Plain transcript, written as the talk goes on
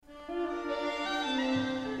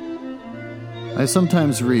I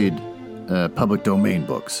sometimes read public domain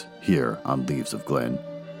books here on Leaves of Glen,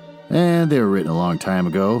 and they were written a long time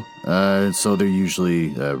ago, so they're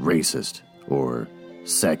usually racist or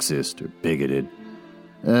sexist or bigoted.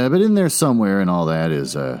 But in there somewhere and all that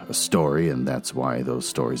is a story, and that's why those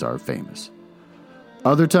stories are famous.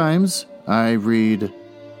 Other times, I read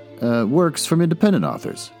works from independent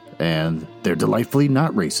authors, and they're delightfully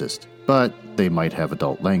not racist, but they might have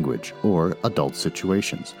adult language or adult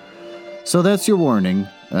situations. So that's your warning,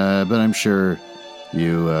 but I'm sure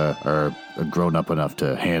you are grown up enough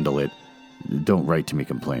to handle it. Don't write to me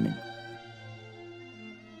complaining.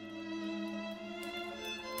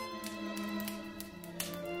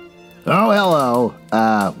 Oh, hello.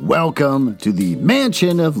 Welcome to the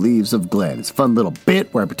Mansion of Leaves of Glen. It's a fun little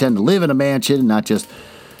bit where I pretend to live in a mansion and not just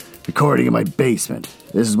recording in my basement.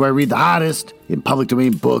 This is where I read the hottest in public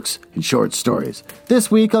domain books and short stories.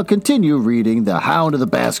 This week, I'll continue reading The Hound of the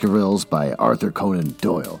Baskervilles by Arthur Conan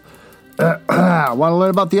Doyle. Want to learn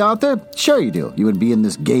about the author? Sure you do. You wouldn't be in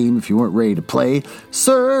this game if you weren't ready to play.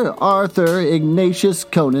 Sir Arthur Ignatius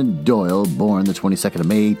Conan Doyle, born the 22nd of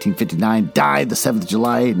May, 1859, died the 7th of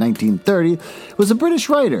July, 1930, was a British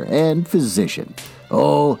writer and physician.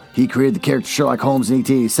 He created the character Sherlock Holmes in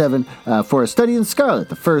 1887 for A Study in Scarlet,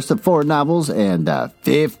 the first of 4 novels, and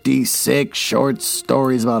 56 short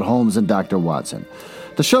stories about Holmes and Dr. Watson.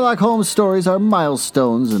 The Sherlock Holmes stories are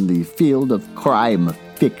milestones in the field of crime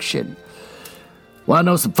fiction. Want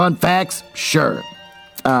to know some fun facts? Sure.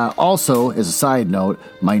 Also, as a side note,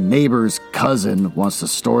 my neighbor's cousin wants to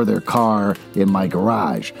store their car in my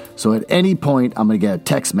garage. So at any point, I'm going to get a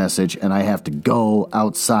text message, and I have to go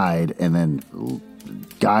outside and then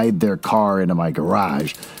guide their car into my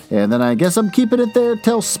garage. And then I guess I'm keeping it there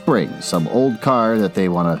till spring. Some old car that they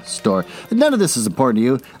want to store. None of this is important to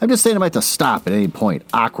you. I'm just saying I might have to stop at any point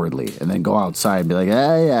awkwardly and then go outside and be like,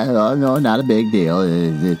 no, not a big deal.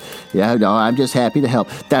 I'm just happy to help.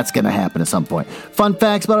 That's going to happen at some point. Fun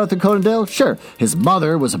facts about Arthur Conan Doyle? Sure. His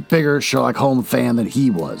mother was a bigger Sherlock Holmes fan than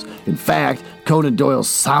he was. In fact, Conan Doyle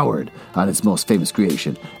soured on his most famous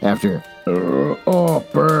creation after,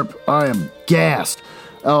 burp, I am gassed.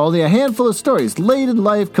 Only a handful of stories. Late in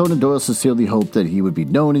life, Conan Doyle sincerely hoped that he would be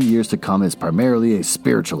known in years to come as primarily a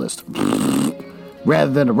spiritualist,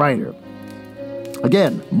 rather than a writer.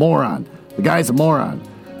 Again, moron. The guy's a moron.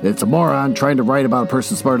 It's a moron trying to write about a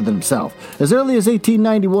person smarter than himself. As early as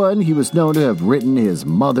 1891, he was known to have written his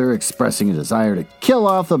mother expressing a desire to kill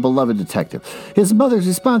off the beloved detective. His mother's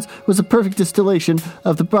response was a perfect distillation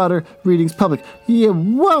of the broader readings public. You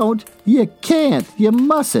won't, you can't, you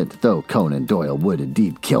mustn't, though Conan Doyle would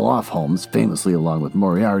indeed kill off Holmes, famously along with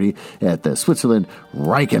Moriarty, at the Switzerland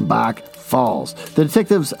Reichenbach Falls. The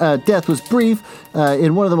detective's death was brief.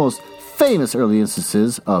 In one of the most famous early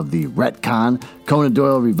instances of the retcon, Conan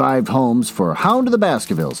Doyle revived Holmes for Hound of the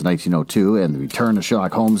Baskervilles in 1902 and The Return of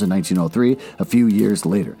Sherlock Holmes in 1903, a few years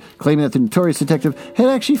later, claiming that the notorious detective had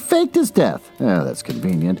actually faked his death. That's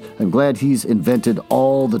convenient. I'm glad he's invented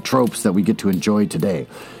all the tropes that we get to enjoy today.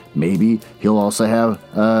 Maybe he'll also have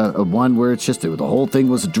a one where it's just the whole thing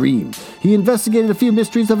was a dream. He investigated a few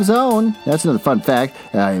mysteries of his own. That's another fun fact.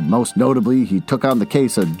 Most notably, he took on the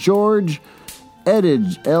case of George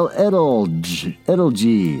Edelgy,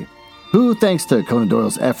 who, thanks to Conan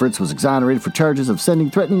Doyle's efforts, was exonerated for charges of sending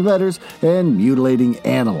threatening letters and mutilating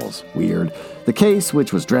animals. Weird. The case,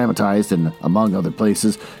 which was dramatized in, among other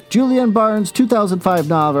places, Julian Barnes' 2005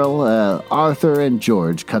 novel, Arthur and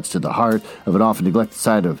George, cuts to the heart of an often neglected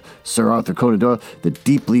side of Sir Arthur Conan Doyle, the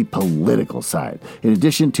deeply political side. In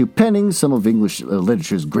addition to penning some of English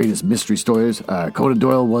literature's greatest mystery stories, Conan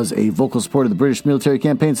Doyle was a vocal supporter of the British military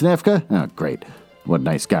campaigns in Africa. Oh, great. What a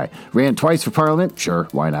nice guy. Ran twice for Parliament? Sure,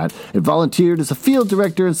 why not? And volunteered as a field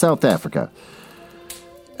director in South Africa.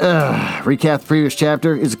 Recap the previous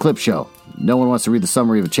chapter is a clip show. No one wants to read the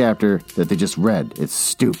summary of a chapter that they just read. It's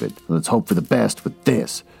stupid. Let's hope for the best with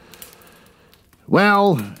this.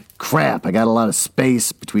 Well, crap. I got a lot of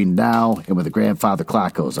space between now and when the grandfather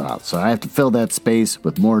clock goes off. So I have to fill that space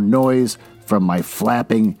with more noise from my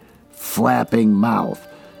flapping mouth.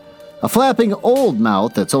 A flapping old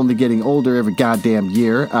mouth that's only getting older every goddamn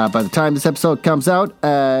year. By the time this episode comes out,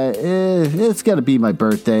 it's going to be my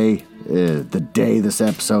birthday, the day this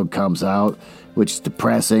episode comes out, which is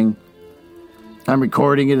depressing. I'm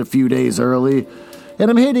recording it a few days early, and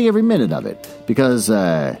I'm hating every minute of it, because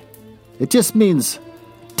it just means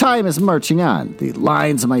time is marching on. The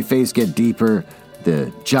lines on my face get deeper,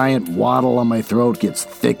 the giant waddle on my throat gets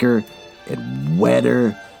thicker and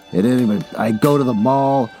wetter, and anyway, I go to the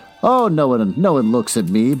mall. Oh, no one looks at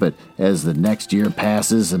me, but as the next year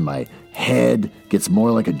passes and my head gets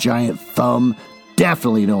more like a giant thumb,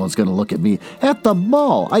 definitely no one's going to look at me. At the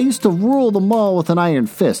mall, I used to rule the mall with an iron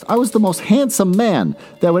fist. I was the most handsome man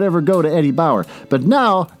that would ever go to Eddie Bauer. But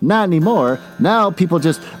now, not anymore. Now people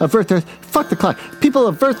just avert their... Fuck the clock. People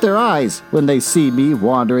avert their eyes when they see me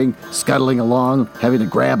wandering, scuttling along, having to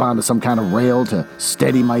grab onto some kind of rail to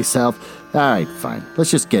steady myself. All right, fine.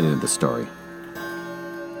 Let's just get into the story.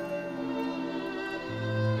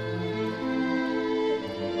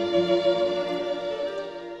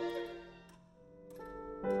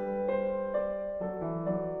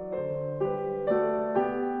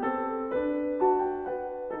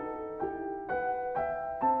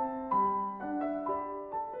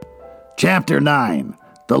 Chapter 9,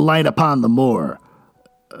 The Light Upon the Moor.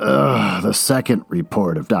 The second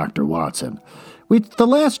report of Dr. Watson. The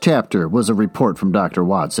last chapter was a report from Dr.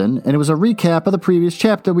 Watson, and it was a recap of the previous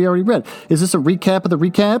chapter we already read. Is this a recap of the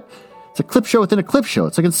recap? It's a clip show within a clip show.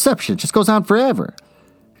 It's like Inception. It just goes on forever.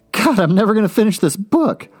 God, I'm never going to finish this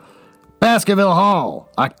book. Baskerville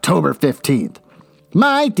Hall, October 15th.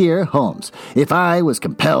 My dear Holmes, if I was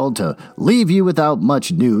compelled to leave you without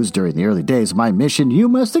much news during the early days of my mission, you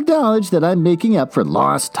must acknowledge that I'm making up for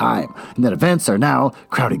lost time, and that events are now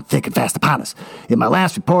crowding thick and fast upon us. In my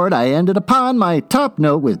last report, I ended upon my top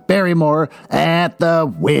note with Barrymore at the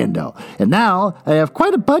window. And now I have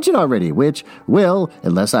quite a budget already, which will,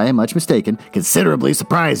 unless I am much mistaken, considerably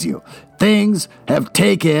surprise you. Things have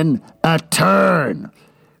taken a turn,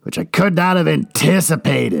 which I could not have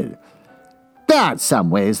anticipated. In some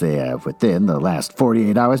ways, they have, within the last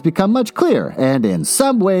 48 hours, become much clearer, and in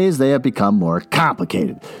some ways, they have become more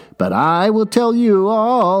complicated. But I will tell you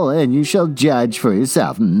all, and you shall judge for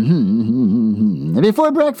yourself. And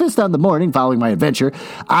before breakfast on the morning following my adventure,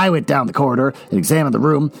 I went down the corridor and examined the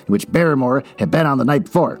room in which Barrymore had been on the night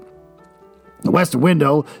before. The western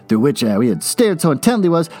window through which we had stared so intently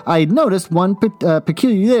was, I noticed one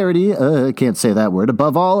peculiarity, can't say that word,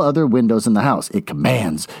 above all other windows in the house. It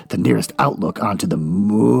commands the nearest outlook onto the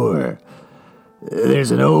moor.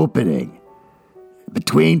 There's an opening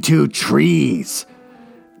between two trees,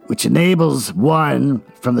 which enables one,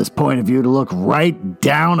 from this point of view, to look right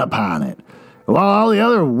down upon it. While all the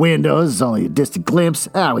other windows is only a distant glimpse,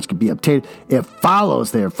 which can be obtained, it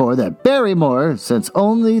follows, therefore, that Barrymore, since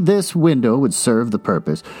only this window would serve the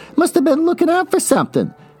purpose, must have been looking out for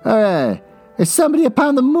something, or somebody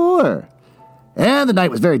upon the moor. And the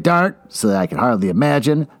night was very dark, so that I could hardly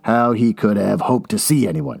imagine how he could have hoped to see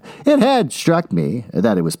anyone. It had struck me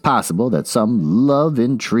that it was possible that some love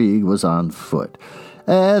intrigue was on foot.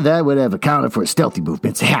 That would have accounted for his stealthy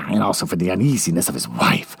movements, and also for the uneasiness of his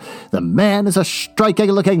wife. The man is a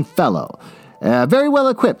striking-looking fellow, very well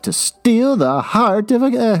equipped to steal the heart of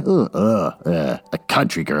a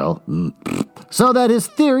country girl. So that his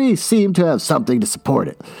theory seemed to have something to support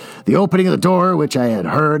it. The opening of the door, which I had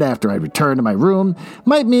heard after I returned to my room,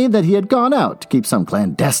 might mean that he had gone out to keep some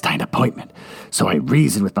clandestine appointment. So I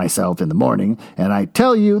reasoned with myself in the morning, and I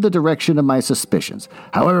tell you the direction of my suspicions.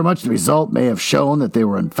 However much the result may have shown that they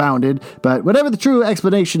were unfounded, but whatever the true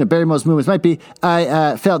explanation of Barrymore's movements might be,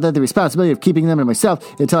 I felt that the responsibility of keeping them to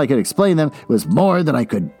myself until I could explain them was more than I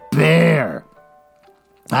could bear.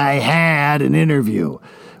 I had an interview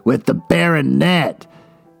with the baronet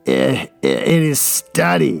in his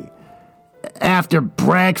study after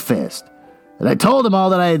breakfast, and I told him all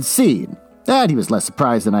that I had seen. And he was less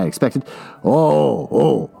surprised than I expected.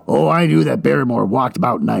 I knew that Barrymore walked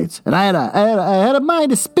about nights, and I had a mind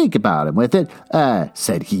to speak about him with it,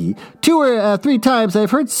 said he. 2 or 3 times I've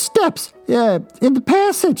heard steps in the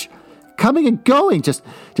passage, coming and going, just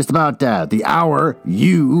about the hour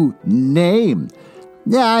you name.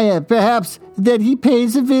 Perhaps that he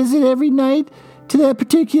pays a visit every night to that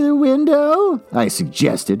particular window, I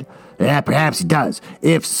suggested. Perhaps he does.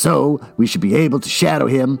 If so, we should be able to shadow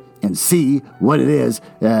him and see what it is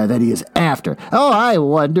that he is after. I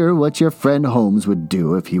wonder what your friend Holmes would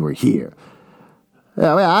do if he were here.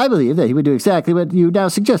 I believe that he would do exactly what you now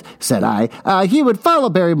suggest, said I. He would follow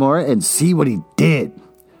Barrymore and see what he did.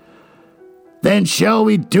 Then shall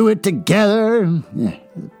we do it together?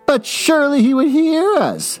 But surely he would hear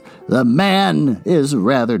us. The man is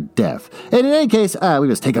rather deaf. And in any case, we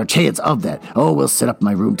must take our chance of that. We'll sit up in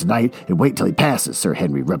my room tonight and wait till he passes. Sir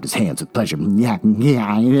Henry rubbed his hands with pleasure.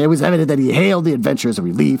 It was evident that he hailed the adventure as a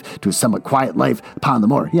relief to his somewhat quiet life upon the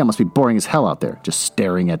moor. It must be boring as hell out there, just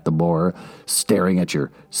staring at the moor, staring at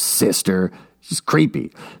your sister. It's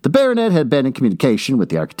creepy. The baronet had been in communication with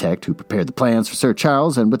the architect who prepared the plans for Sir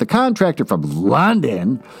Charles and with the contractor from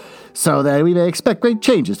London, so that we may expect great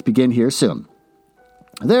changes to begin here soon.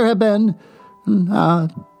 There have been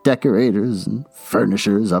decorators and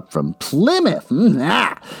furnishers up from Plymouth. And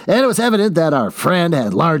it was evident that our friend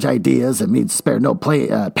had large ideas and means to spare no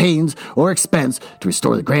pains or expense to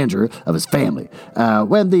restore the grandeur of his family.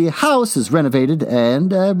 When the house is renovated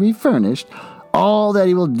and refurnished, all that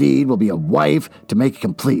he will need will be a wife to make it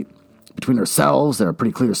complete. Between ourselves, there are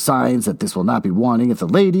pretty clear signs that this will not be wanting if the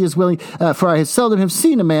lady is willing, for I seldom have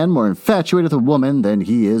seen a man more infatuated with a woman than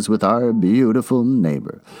he is with our beautiful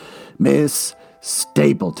neighbor, Miss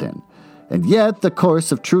Stapleton. And yet, the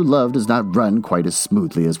course of true love does not run quite as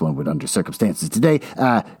smoothly as one would under circumstances today.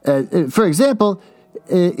 For example,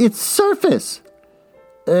 its surface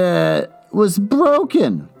was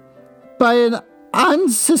broken by an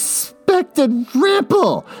unsuspected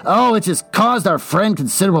ripple. Oh, it just caused our friend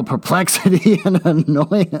considerable perplexity and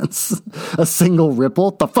annoyance. A single ripple?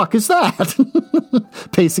 What the fuck is that?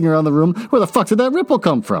 Pacing around the room, where the fuck did that ripple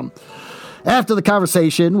come from? After the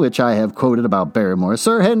conversation, which I have quoted about Barrymore,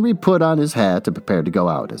 Sir Henry put on his hat and prepared to go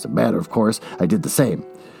out. As a matter of course, I did the same.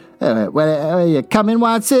 You coming,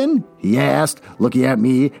 Watson? He asked, looking at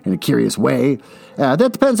me in a curious way.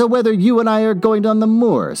 That depends on whether you and I are going down the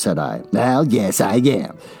moor, said I. Well, yes, I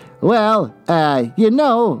am. Well, you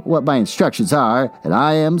know what my instructions are, and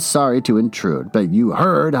I am sorry to intrude, but you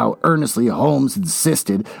heard how earnestly Holmes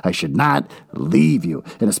insisted I should not leave you,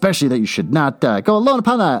 and especially that you should not go alone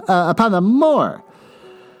upon the moor.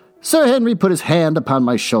 Sir Henry put his hand upon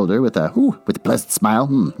my shoulder with a pleasant smile.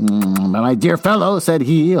 My dear fellow, said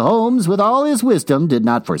he, Holmes, with all his wisdom, did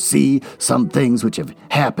not foresee some things which have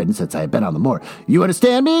happened since I have been on the moor. You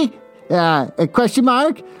understand me? A question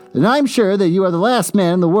mark? And I'm sure that you are the last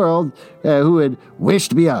man in the world who would wish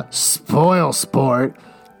to be a spoil sport.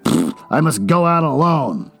 I must go out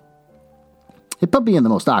alone. It put me in the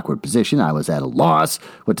most awkward position. I was at a loss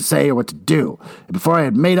what to say or what to do. And before I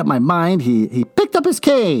had made up my mind, he picked up his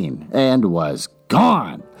cane and was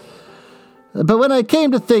gone. But when I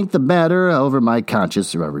came to think the matter over, my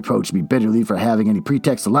conscience reproached me bitterly for having any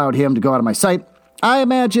pretext allowed him to go out of my sight. I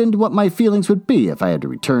imagined what my feelings would be if I had to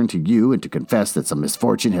return to you and to confess that some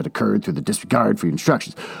misfortune had occurred through the disregard for your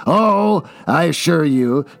instructions. Oh, I assure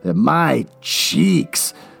you that my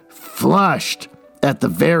cheeks flushed at the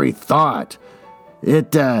very thought.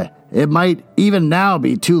 It might even now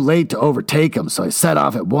be too late to overtake him, so I set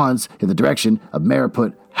off at once in the direction of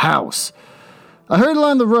Mariput House. I hurried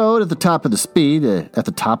along the road at the top of the speed.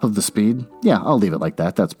 Yeah, I'll leave it like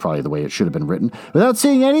that. That's probably the way it should have been written. Without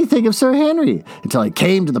seeing anything of Sir Henry, until I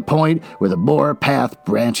came to the point where the moor path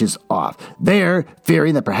branches off. There,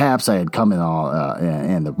 fearing that perhaps I had come in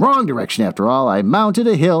the wrong direction after all, I mounted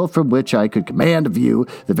a hill from which I could command a view,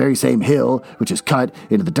 the very same hill which is cut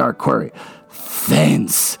into the dark quarry.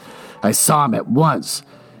 Thence, I saw him at once.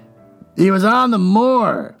 He was on the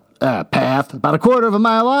moor path about a quarter of a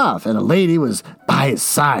mile off, and a lady was by his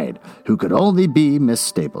side, who could only be Miss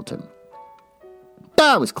Stapleton.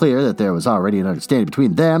 It was clear that there was already an understanding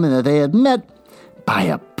between them, and that they had met by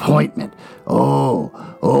appointment. They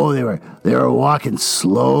were walking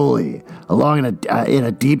slowly along in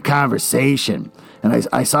a deep conversation. And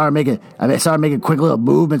I saw her making quick little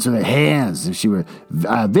movements with her hands, and she was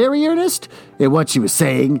very earnest in what she was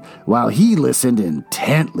saying, while he listened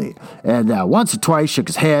intently, and once or twice shook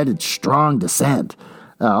his head in strong dissent.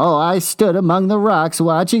 I stood among the rocks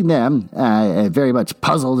watching them, very much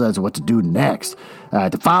puzzled as to what to do next.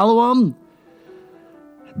 To follow them?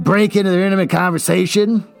 Break into their intimate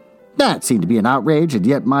conversation? That seemed to be an outrage, and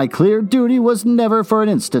yet my clear duty was never for an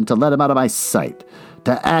instant to let him out of my sight.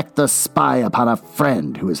 To act the spy upon a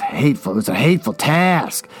friend who is hateful is a hateful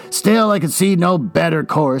task. Still, I could see no better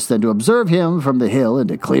course than to observe him from the hill and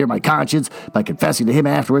to clear my conscience by confessing to him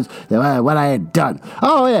afterwards what I had done.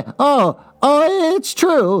 It's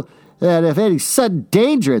true that if any sudden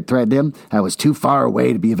danger had threatened him, I was too far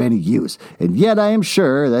away to be of any use. And yet I am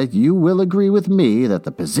sure that you will agree with me that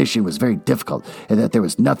the position was very difficult and that there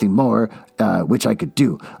was nothing more which I could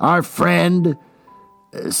do. Our friend,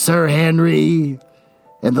 Sir Henry,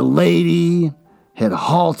 and the lady had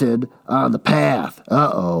halted on the path.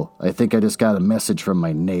 I think I just got a message from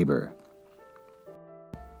my neighbor.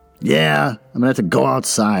 Yeah, I'm going to have to go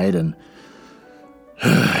outside and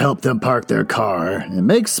help them park their car and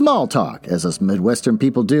make small talk, as us Midwestern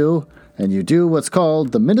people do. And you do what's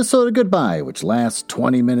called the Minnesota goodbye, which lasts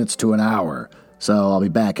 20 minutes to an hour. So I'll be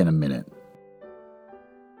back in a minute.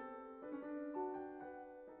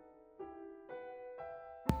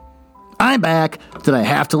 I'm back. Did I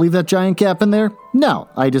have to leave that giant gap in there? No,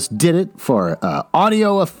 I just did it for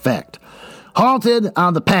audio effect. Halted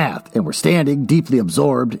on the path and were standing deeply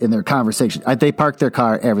absorbed in their conversation. They parked their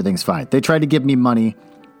car, everything's fine. They tried to give me money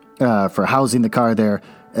for housing the car there,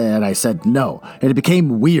 And I said no. And it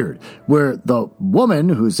became weird, where the woman,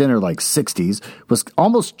 who's in her 60s, was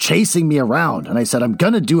almost chasing me around. And I said, I'm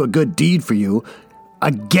going to do a good deed for you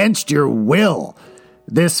against your will.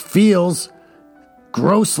 This feels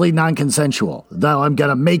grossly non-consensual, though I'm going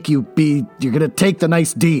to make you're going to take the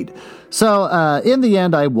nice deed. So in the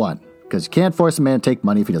end, I won. Because you can't force a man to take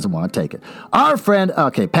money if he doesn't want to take it. Our friend,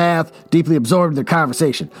 Path, deeply absorbed in their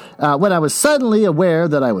conversation. When I was suddenly aware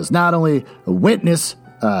that I was not only a witness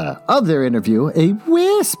of their interview, a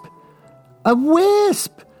wisp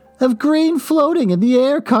of green floating in the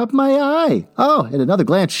air caught my eye. Oh, and another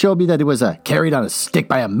glance showed me that it was carried on a stick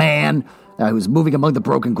by a man who was moving among the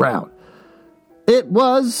broken ground. It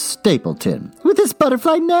was Stapleton with his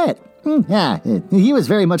butterfly net. Yeah, he was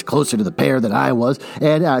very much closer to the pair than I was,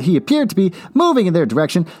 and he appeared to be moving in their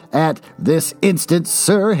direction. At this instant,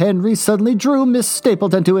 Sir Henry suddenly drew Miss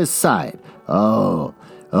Stapleton to his side. Oh,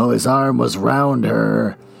 his arm was round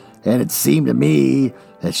her, and it seemed to me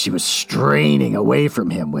that she was straining away from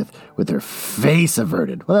him with her face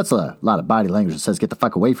averted. Well, that's a lot of body language that says, get the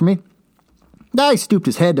fuck away from me. I stooped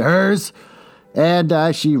his head to hers,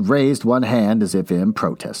 and she raised one hand as if in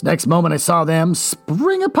protest. Next moment, I saw them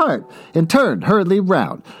spring apart and turned hurriedly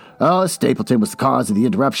round. Oh, Stapleton was the cause of the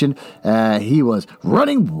interruption. He was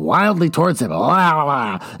running wildly towards him,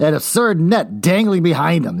 an absurd net dangling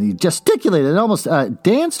behind him. He gesticulated and almost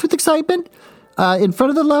danced with excitement in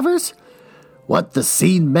front of the lovers. What the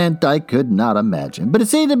scene meant, I could not imagine, but it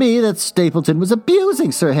seemed to me that Stapleton was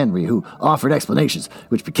abusing Sir Henry, who offered explanations,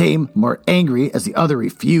 which became more angry as the other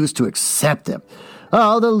refused to accept them.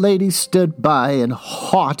 Oh, the ladies stood by in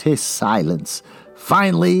haughty silence.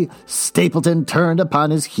 Finally, Stapleton turned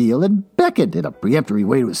upon his heel and beckoned in a peremptory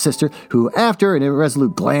way to his sister, who, after an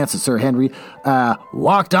irresolute glance at Sir Henry,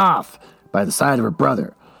 walked off by the side of her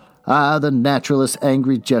brother. The naturalist's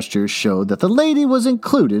angry gesture showed that the lady was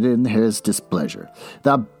included in his displeasure.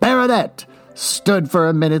 The baronet stood for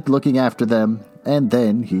a minute looking after them, and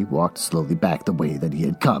then he walked slowly back the way that he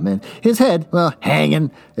had come, and his head,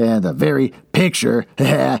 hanging, and the very picture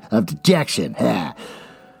of dejection.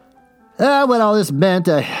 What all this meant,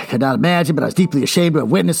 I could not imagine, but I was deeply ashamed to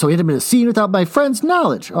have witnessed so intimate a scene without my friend's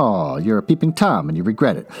knowledge. Oh, you're a peeping Tom, and you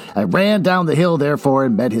regret it. I ran down the hill, therefore,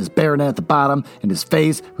 and met his baronet at the bottom, and his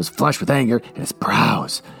face was flushed with anger, and his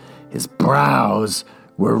brows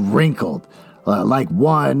were wrinkled, like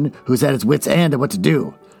one who's at his wit's end at what to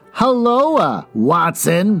do. "Hello,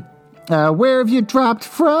 Watson. Where have you dropped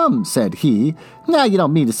from?" said he. "Now, you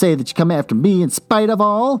don't mean to say that you come after me in spite of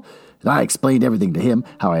all?" And I explained everything to him,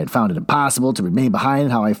 how I had found it impossible to remain behind,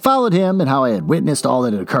 and how I followed him, and how I had witnessed all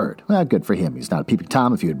that had occurred. Well, good for him. He's not a peeping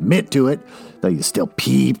Tom if you admit to it, though you still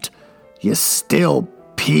peeped. You still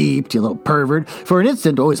peeped, you little pervert. For an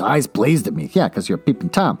instant, his eyes blazed at me. Yeah, because you're a peeping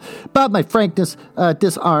Tom. But my frankness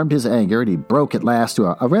disarmed his anger, and he broke at last to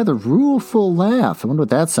a rather rueful laugh. I wonder what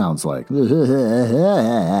that sounds like. Well,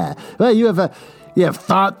 you have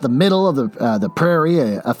thought the middle of the prairie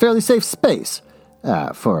a fairly safe space.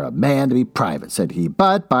 For a man to be private, said he.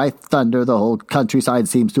 But by thunder, the whole countryside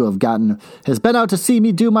seems to have has been out to see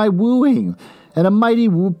me do my wooing, and a mighty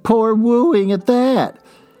poor wooing at that.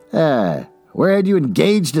 Where had you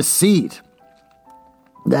engaged a seat?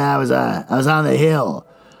 I was on the hill.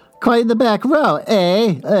 Quite in the back row,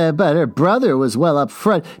 eh? But her brother was well up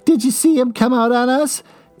front. Did you see him come out on us?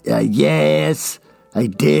 Yes, I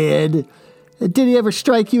did. Did he ever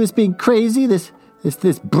strike you as being crazy, this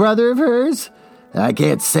brother of hers? I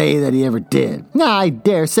can't say that he ever did. I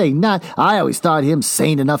dare say not. I always thought him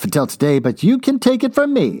sane enough until today, but you can take it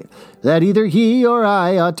from me that either he or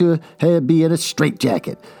I ought to be in a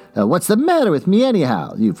straitjacket. What's the matter with me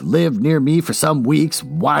anyhow? You've lived near me for some weeks,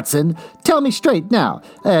 Watson. Tell me straight now.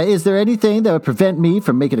 Is there anything that would prevent me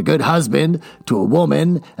from making a good husband to a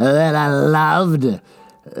woman that I loved?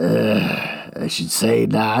 I should say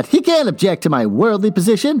not. He can't object to my worldly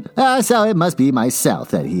position, so it must be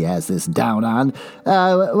myself that he has this down on.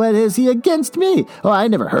 What is he against me? Oh, I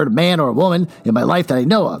never heard a man or a woman in my life that I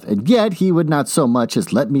know of, and yet he would not so much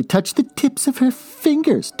as let me touch the tips of her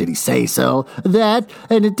fingers. Did he say so? That,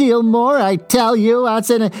 and a deal more, I tell you,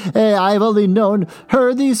 Watson. I've only known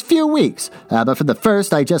her these few weeks, but from the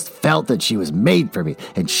first I just felt that she was made for me,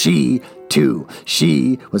 and she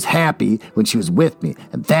was happy when she was with me,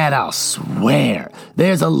 and that I'll swear.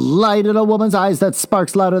 There's a light in a woman's eyes that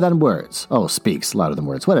sparks louder than words. Oh, speaks louder than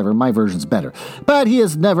words. Whatever, my version's better. But he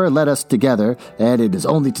has never let us together, and it is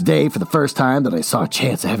only today, for the first time, that I saw a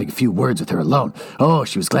chance of having a few words with her alone. Oh,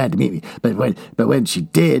 she was glad to meet me, but when she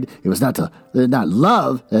did, it was not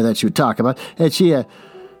love that she would talk about, and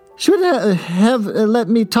She wouldn't have let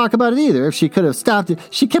me talk about it either if she could have stopped it.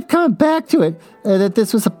 She kept coming back to it, that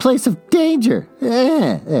this was a place of danger,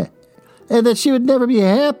 and that she would never be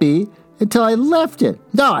happy until I left it.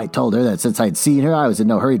 No, I told her that since I'd seen her, I was in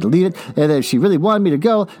no hurry to leave it, and that if she really wanted me to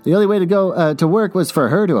go, the only way to go to work was for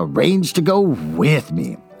her to arrange to go with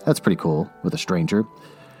me. That's pretty cool, with a stranger.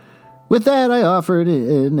 With that, I offered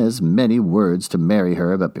in as many words to marry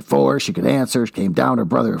her, but before she could answer, came down her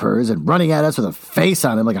brother of hers and running at us with a face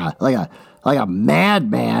on him like a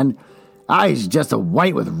madman. Eyes just a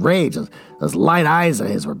white with rage. Those light eyes of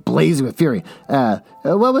his were blazing with fury.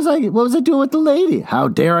 What was I doing with the lady? How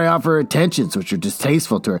dare I offer her attentions which were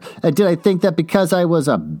distasteful to her? Did I think that because I was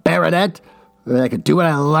a baronet, I could do what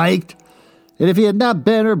I liked? And if he had not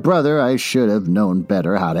been her brother, I should have known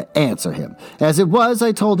better how to answer him. As it was,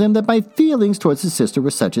 I told him that my feelings towards his sister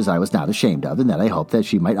were such as I was not ashamed of, and that I hoped that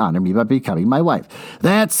she might honor me by becoming my wife.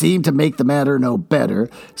 That seemed to make the matter no better,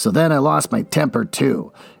 so then I lost my temper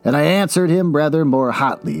too, and I answered him rather more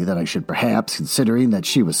hotly than I should perhaps, considering that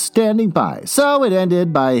she was standing by. So it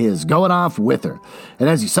ended by his going off with her. And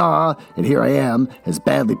as you saw, and here I am, as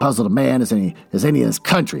badly puzzled a man as any in his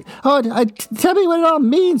country. Tell me what it all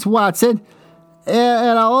means, Watson.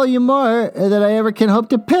 And I'll owe you more than I ever can hope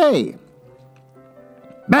to pay.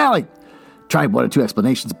 Mally tried one or two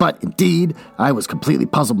explanations, but indeed, I was completely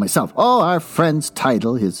puzzled myself. Oh, our friend's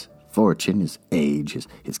title, his fortune, his age,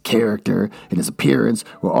 his character, and his appearance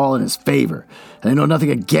were all in his favor. And I know nothing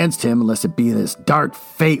against him unless it be this dark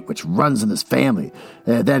fate which runs in this family,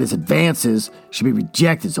 that his advances should be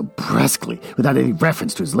rejected so brusquely, without any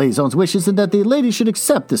reference to his lady's own wishes, and that the lady should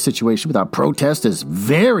accept this situation without protest is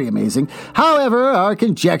very amazing. However, our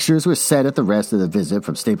conjectures were set at the rest of the visit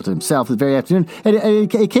from Stapleton himself the very afternoon, and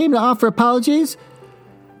he came to offer apologies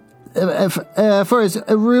for his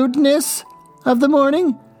rudeness of the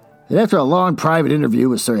morning. And after a long private interview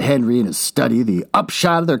with Sir Henry in his study, the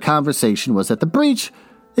upshot of their conversation was that the breach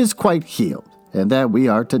is quite healed, and that we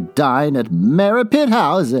are to dine at Merripit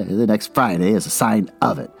House the next Friday as a sign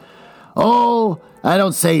of it. Oh, I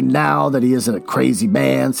don't say now that he isn't a crazy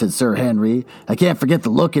man, said Sir Henry. I can't forget the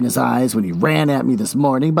look in his eyes when he ran at me this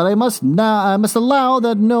morning, but I must allow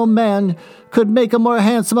that no man could make a more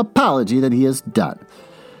handsome apology than he has done.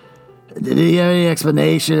 Did he have any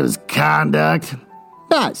explanation of his conduct?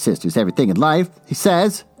 But sister's everything in life, he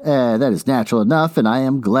says. That is natural enough, and I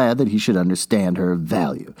am glad that he should understand her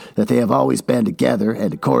value, that they have always been together,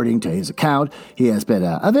 and according to his account, he has been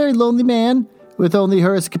a very lonely man, with only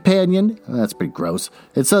her as a companion. That's pretty gross.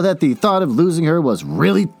 And so that the thought of losing her was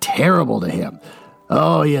really terrible to him.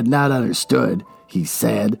 Oh, he had not understood, he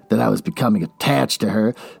said, that I was becoming attached to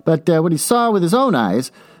her, but when he saw with his own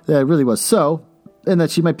eyes that it really was so, and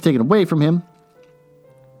that she might be taken away from him,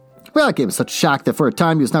 well, it gave him such a shock that for a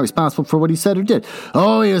time he was not responsible for what he said or did.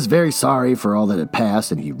 Oh, he was very sorry for all that had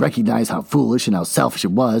passed, and he recognized how foolish and how selfish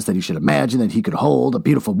it was that he should imagine that he could hold a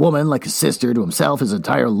beautiful woman like his sister to himself his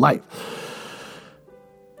entire life.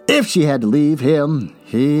 If she had to leave him,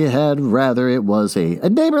 he had rather it was a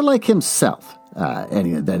neighbor like himself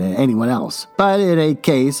than anyone else. But in any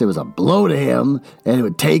case, it was a blow to him, and it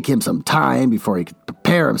would take him some time before he could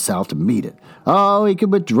prepare himself to meet it. Oh, he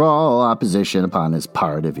could withdraw all opposition upon his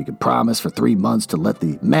part if he could promise for 3 months to let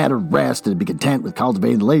the matter rest and be content with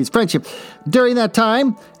cultivating the lady's friendship during that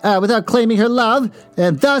time without claiming her love,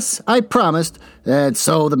 and thus I promised, and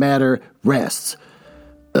so the matter rests.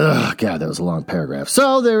 Ugh, God, that was a long paragraph.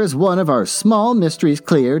 So there is one of our small mysteries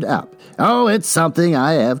cleared up. Oh, it's something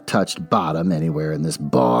I have touched bottom anywhere in this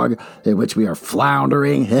bog in which we are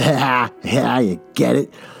floundering. Yeah, you get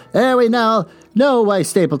it. And we now know why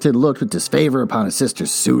Stapleton looked with disfavor upon his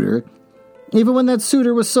sister's suitor, even when that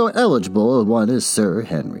suitor was so eligible a one as Sir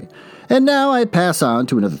Henry. And now I pass on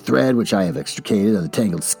to another thread which I have extricated of the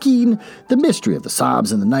tangled skein, the mystery of the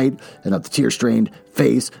sobs in the night, and of the tear-stained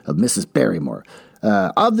face of Mrs. Barrymore,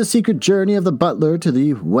 of the secret journey of the butler to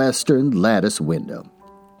the western lattice window.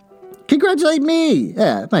 Congratulate me,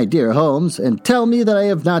 my dear Holmes, and tell me that I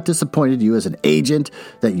have not disappointed you as an agent,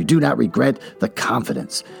 that you do not regret the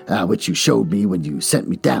confidence which you showed me when you sent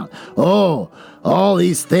me down. Oh, all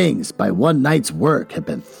these things by one night's work have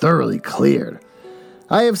been thoroughly cleared.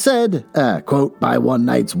 I have said, quote, by one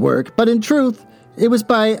night's work, but in truth, it was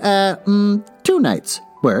by 2 nights'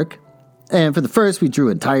 work. And for the first, we drew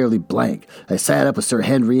entirely blank. I sat up with Sir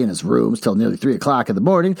Henry in his rooms till nearly 3 o'clock in the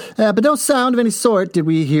morning, but no sound of any sort did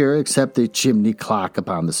we hear except the chimney clock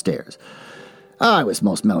upon the stairs. I was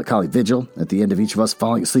most melancholy vigil, at the end of each of us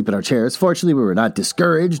falling asleep in our chairs. Fortunately, we were not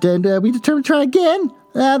discouraged, and we determined to try again.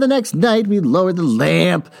 The next night, we lowered the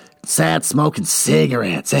lamp, sat smoking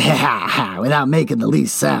cigarettes, without making the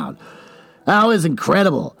least sound. Oh, it was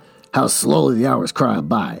incredible. how slowly the hours crawled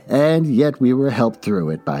by, and yet we were helped through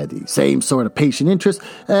it by the same sort of patient interest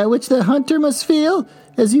which the hunter must feel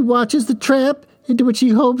as he watches the trap into which he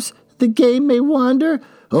hopes the game may wander.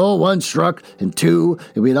 Oh, one struck, and two,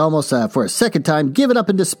 and we had almost, for a second time, given up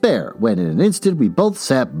in despair, when in an instant we both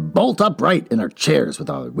sat bolt upright in our chairs with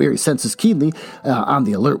our weary senses keenly on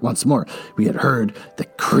the alert once more. We had heard the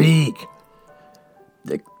creak.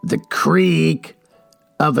 The creak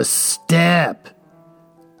of a step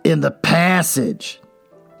in the passage.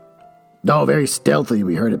 No, very stealthily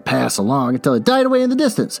we heard it pass along until it died away in the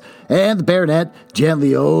distance, and the baronet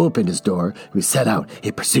gently opened his door. We set out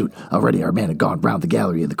in pursuit. Already our man had gone round the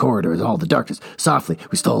gallery and the corridor in all the darkness. Softly,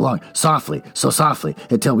 we stole along, softly, so softly,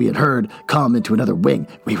 until we had heard come into another wing.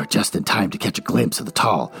 We were just in time to catch a glimpse of the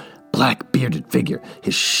tall, black-bearded figure,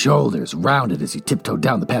 his shoulders rounded as he tiptoed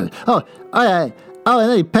down the passage. And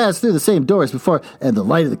then he passed through the same door as before, and the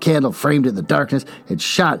light of the candle framed in the darkness had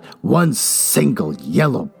shot one single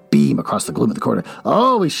yellow beam across the gloom of the corridor.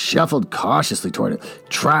 Oh, we shuffled cautiously toward it,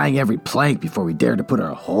 trying every plank before we dared to put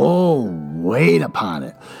our whole weight upon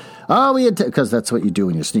it. Oh, because that's what you do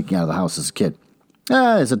when you're sneaking out of the house as a kid.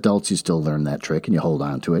 As adults, you still learn that trick and you hold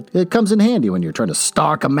on to it. It comes in handy when you're trying to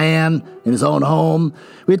stalk a man in his own home.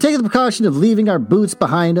 We had taken the precaution of leaving our boots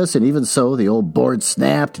behind us, and even so, the old board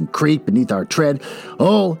snapped and creaked beneath our tread.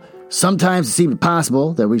 Oh, sometimes it seemed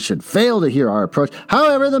possible that we should fail to hear our approach.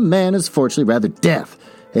 However, the man is fortunately rather deaf,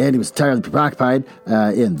 and he was entirely preoccupied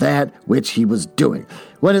in that which he was doing.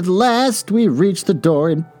 When at last we reached the door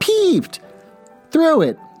and peeped through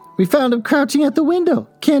it, we found him crouching at the window,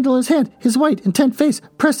 candle in his hand, his white, intent face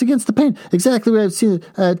pressed against the pane, exactly where I've seen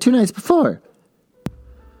it 2 nights before.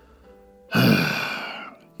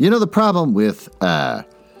 You know, the problem with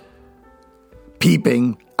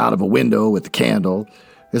peeping out of a window with the candle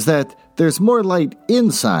is that there's more light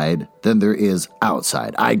inside than there is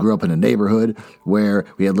outside. I grew up in a neighborhood where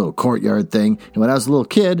we had a little courtyard thing, and when I was a little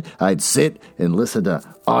kid, I'd sit and listen to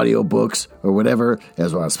audiobooks or whatever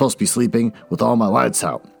as when I was supposed to be sleeping with all my lights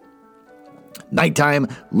out. Nighttime,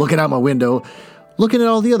 looking out my window, looking at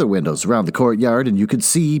all the other windows around the courtyard, and you could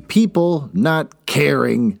see people not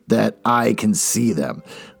caring that I can see them.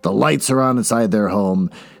 The lights are on inside their home.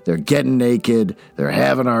 They're getting naked. They're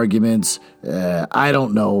having arguments. I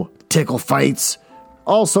don't know, tickle fights.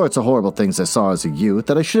 All sorts of horrible things I saw as a youth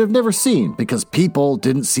that I should have never seen because people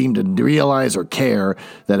didn't seem to realize or care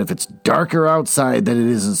that if it's darker outside than it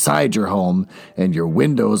is inside your home and your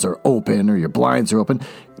windows are open or your blinds are open,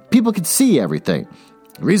 people can see everything.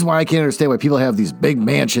 The reason why I can't understand why people have these big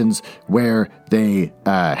mansions where they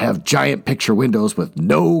have giant picture windows with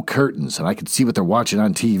no curtains and I can see what they're watching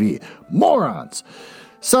on TV. Morons!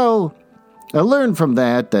 So I learned from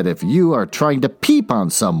that if you are trying to peep on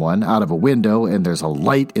someone out of a window and there's a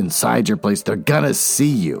light inside your place, they're gonna see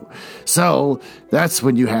you. So that's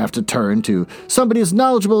when you have to turn to somebody as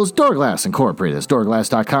knowledgeable as Doorglass Incorporated. It's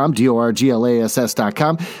doorglass.com,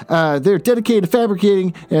 DORGLASS.com. They're dedicated to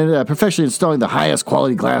fabricating and professionally installing the highest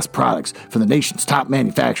quality glass products from the nation's top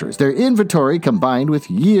manufacturers. Their inventory, combined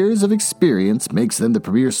with years of experience, makes them the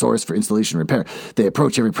premier source for installation and repair. They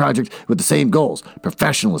approach every project with the same goals: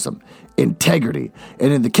 professionalism, integrity,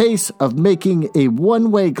 and in the case of making a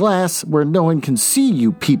one-way glass where no one can see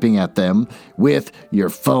you peeping at them with your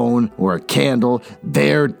phone or a candle,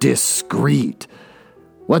 they're discreet.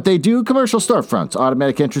 What they do: commercial storefronts,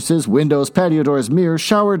 automatic entrances, windows, patio doors, mirrors,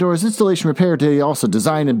 shower doors, installation, repair. They also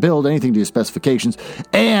design and build anything to your specifications,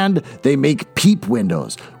 and they make peep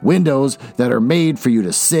windows that are made for you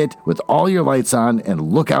to sit with all your lights on and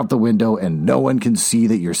look out the window and no one can see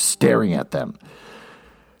that you're staring at them.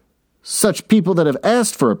 Such people that have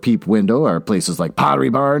asked for a peep window are places like Pottery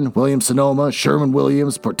Barn, Williams-Sonoma,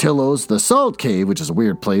 Sherwin-Williams, Portillo's, the Salt Cave, which is a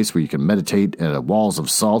weird place where you can meditate at walls of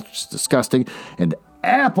salt, which is disgusting, and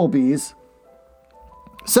Applebee's.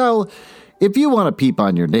 So, if you want to peep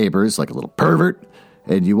on your neighbors like a little pervert,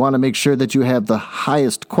 and you want to make sure that you have the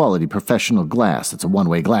highest quality professional glass, it's a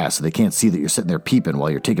one-way glass, so they can't see that you're sitting there peeping while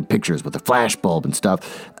you're taking pictures with a flash bulb and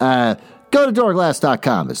stuff, go to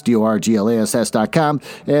doorglass.com. It's DORGLASS.com,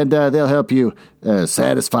 and they'll help you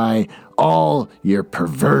satisfy all your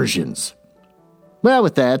perversions. Well,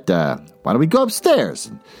 with that, why don't we go upstairs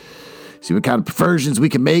and see what kind of perversions we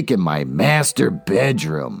can make in my master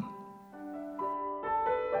bedroom.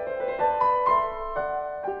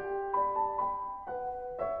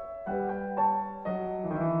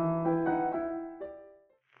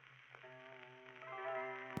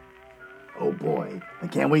 Oh boy, I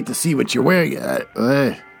can't wait to see what you're wearing.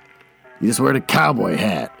 You just wear a cowboy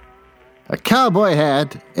hat. A cowboy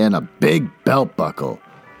hat and a big belt buckle.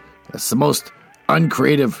 That's the most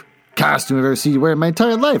uncreative costume I've ever seen you wear in my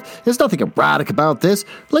entire life. There's nothing erotic about this.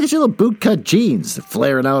 Look at your little bootcut jeans,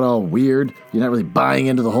 flaring out all weird. You're not really buying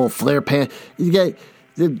into the whole flare pant. You got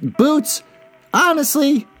the boots.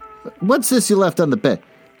 Honestly, what's this you left on the bed?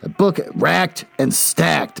 A book Racked and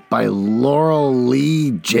Stacked by Laurel Lee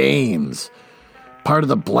James. Part of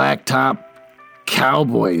the Blacktop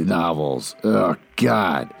Cowboy novels. Oh,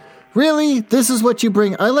 God. Really? This is what you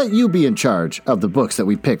bring? I let you be in charge of the books that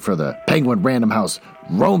we pick for the Penguin Random House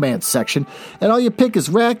romance section, and all you pick is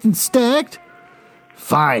Racked and Stacked?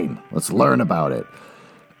 Fine, let's learn about it.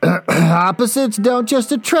 Opposites don't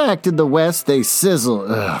just attract in the West, they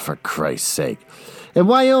sizzle. Ugh, for Christ's sake. And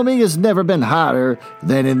Wyoming has never been hotter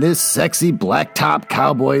than in this sexy Blacktop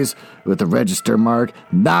Cowboys with the register mark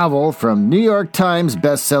novel from New York Times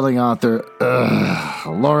bestselling author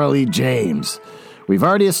Laurel Lee James. We've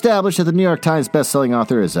already established that the New York Times bestselling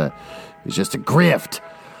author is just a grift.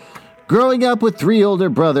 Growing up with three older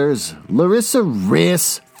brothers, Larissa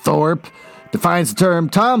Riss Thorpe defines the term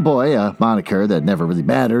tomboy, a moniker that never really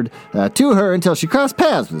mattered, to her until she crossed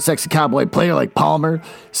paths with a sexy cowboy player like Palmer,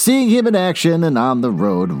 seeing him in action and on the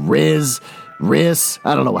road. Riss,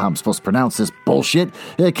 I don't know how I'm supposed to pronounce this bullshit,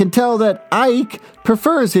 can tell that Ike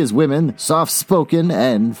prefers his women soft-spoken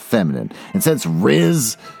and feminine. And since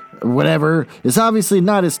Riz, whatever, is obviously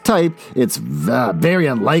not his type, it's very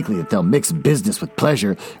unlikely that they'll mix business with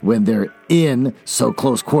pleasure when they're in so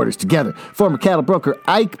close quarters together. Former cattle broker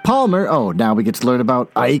Ike Palmer, now we get to learn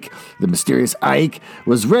about Ike, the mysterious Ike,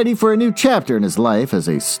 was ready for a new chapter in his life as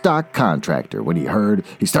a stock contractor when he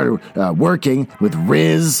started working with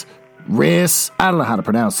Riz, I don't know how to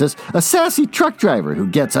pronounce this, a sassy truck driver who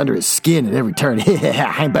gets under his skin at every turn.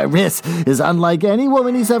 But Riz is unlike any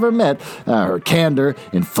woman he's ever met. Her candor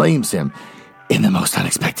inflames him in the most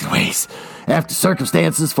unexpected ways. After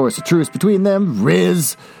circumstances force a truce between them,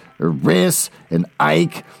 Riz and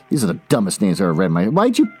Ike, these are the dumbest names I've ever read in my life.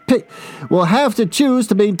 Why'd you pick? Will have to choose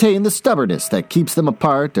to maintain the stubbornness that keeps them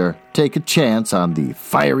apart or take a chance on the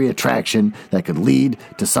fiery attraction that could lead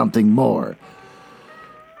to something more.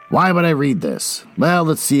 Why would I read this? Well,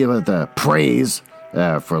 let's see about the praise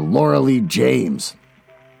for Laurel Lee James.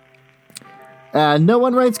 No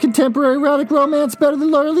one writes contemporary erotic romance better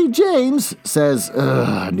than Laurel Lee James, says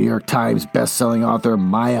New York Times bestselling author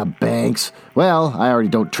Maya Banks. Well, I already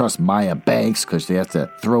don't trust Maya Banks because they have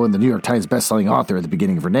to throw in the New York Times bestselling author at the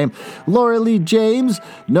beginning of her name. Laurel Lee James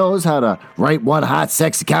knows how to write one hot,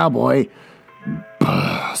 sexy cowboy.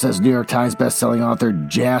 Says New York Times bestselling author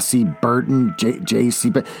Jassy Burton,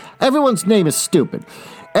 J.C. Everyone's name is stupid.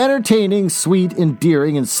 Entertaining, sweet,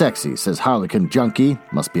 endearing, and sexy, says Harlequin Junkie,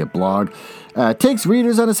 must be a blog. Takes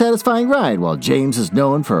readers on a satisfying ride, while James is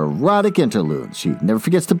known for erotic interludes. She never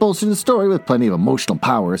forgets to bolster the story with plenty of emotional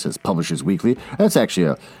power, says Publishers Weekly. That's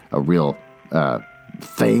actually a real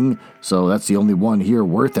thing, so that's the only one here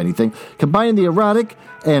worth anything. Combining the erotic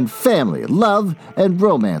and family, love and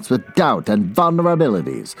romance with doubt and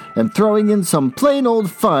vulnerabilities, and throwing in some plain old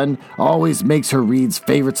fun always makes her reads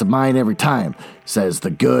favorites of mine every time, says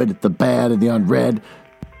The Good, the Bad, and the Unread.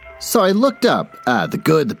 So I looked up The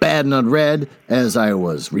Good, the Bad, and Unread as I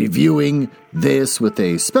was reviewing this with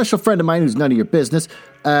a special friend of mine who's none of your business,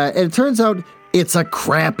 and it turns out it's a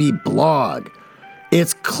crappy blog.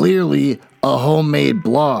 It's clearly a homemade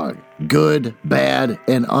blog, Good, Bad,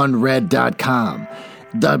 and Unread.com.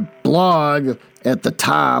 The blog at the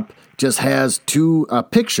top just has a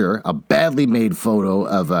picture, a badly made photo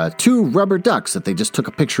of two rubber ducks that they just took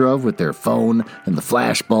a picture of with their phone and the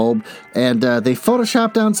flash bulb, and they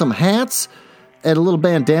photoshopped on some hats and a little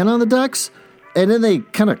bandana on the ducks, and then they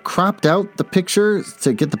kind of cropped out the picture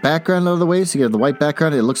to get the background out of the way, so you get the white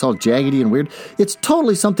background, and it looks all jaggedy and weird. It's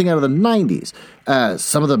totally something out of the 90s.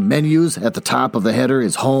 Some of the menus at the top of the header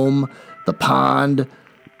is home, the pond,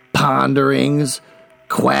 ponderings,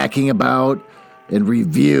 quacking about, and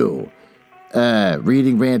review.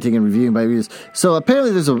 Reading, ranting, and reviewing by readers. So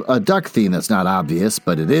apparently there's a duck theme that's not obvious,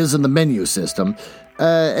 but it is in the menu system.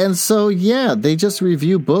 And so, yeah, they just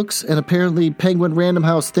review books, and apparently Penguin Random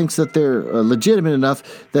House thinks that they're legitimate enough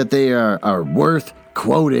that they are worth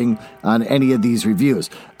quoting on any of these reviews.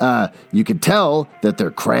 You can tell that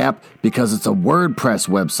they're crap because it's a WordPress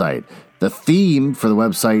website. The theme for the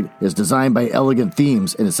website is designed by Elegant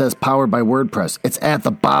Themes, and it says powered by WordPress. It's at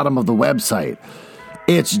the bottom of the website.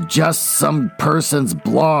 It's just some person's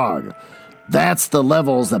blog. That's the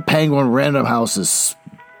levels that Penguin Random House is.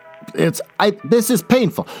 This is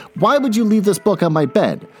painful. Why would you leave this book on my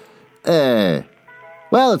bed?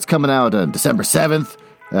 Well, it's coming out on December 7th,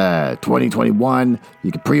 2021.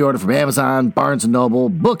 You can pre-order from Amazon, Barnes & Noble,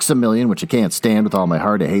 Books A Million, which I can't stand with all my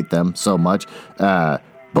heart. I hate them so much.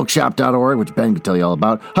 Bookshop.org, which Ben can tell you all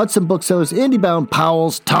about, Hudson Booksellers, IndieBound,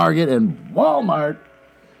 Powell's, Target, and Walmart.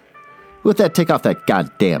 With that, take off that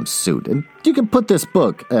goddamn suit, and you can put this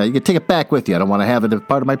book, you can take it back with you. I don't want to have it as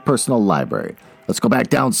part of my personal library. Let's go back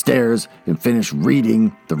downstairs and finish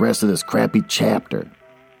reading the rest of this crappy chapter.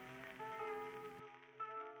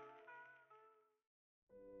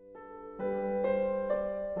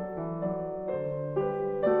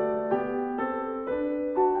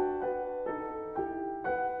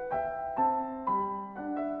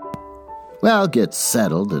 Well, get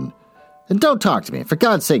settled and don't talk to me. For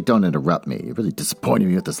God's sake, don't interrupt me. You really disappointed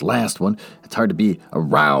me with this last one. It's hard to be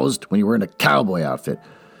aroused when you were in a cowboy outfit.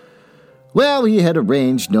 Well, we had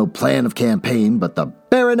arranged no plan of campaign, but the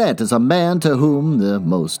baronet is a man to whom the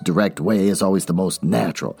most direct way is always the most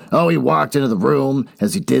natural. Oh, he walked into the room.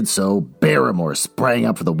 As he did so, Barrymore sprang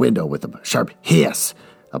up from the window with a sharp hiss,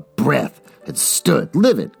 a breath, and stood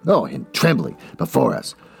livid, and trembling before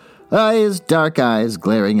us. His dark eyes,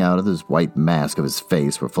 glaring out of this white mask of his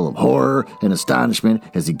face, were full of horror and astonishment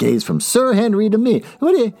as he gazed from Sir Henry to me.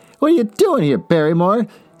 What are you doing here, Barrymore?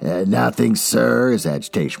 Nothing, sir. His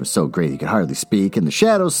agitation was so great he could hardly speak, and the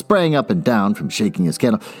shadows sprang up and down from shaking his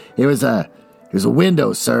candle. It was a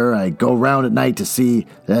window, sir. I go round at night to see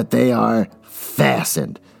that they are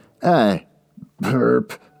fastened.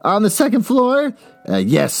 Perp. On the second floor?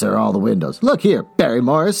 Yes, sir, all the windows. Look here,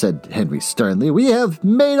 Barrymore, said Henry sternly. We have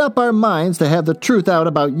made up our minds to have the truth out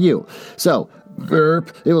about you. So,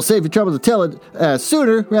 it will save you trouble to tell it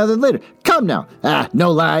sooner rather than later. Come now. No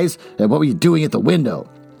lies. What were you doing at the window?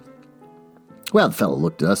 Well, the fellow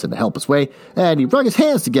looked at us in a helpless way, and he wrung his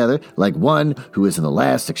hands together like one who is in the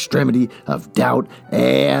last extremity of doubt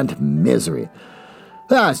and misery.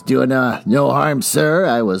 I was doing no harm, sir.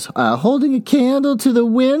 I was holding a candle to the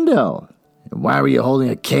window. Why were you holding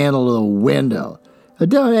a candle to the window?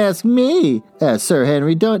 Don't ask me, Sir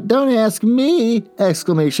Henry. Don't ask me!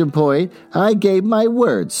 Exclamation point. I gave my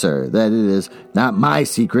word, sir, that it is not my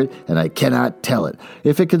secret, and I cannot tell it.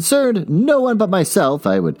 If it concerned no one but myself,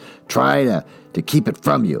 I would try to keep it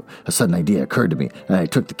from you. A sudden idea occurred to me, and I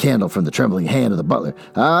took the candle from the trembling hand of the butler.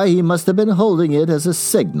 He must have been holding it as a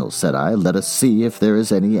signal, said I. Let us see if there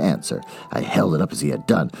is any answer. I held it up as he had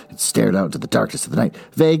done, and stared out into the darkness of the night.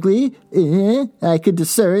 Vaguely, I could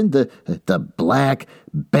discern the black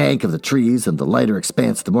bank of the trees and the lighter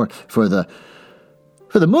expanse the more, for the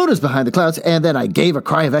moon was behind the clouds, and then I gave a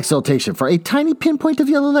cry of exultation, for a tiny pinpoint of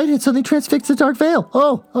yellow light had suddenly transfixed the dark veil.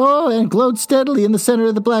 And glowed steadily in the center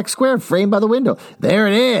of the black square framed by the window. There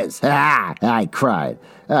it is! I cried.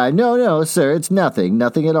 No, sir, it's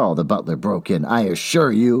nothing at all, the butler broke in. I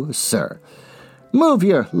assure you, sir. Move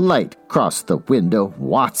your light across the window,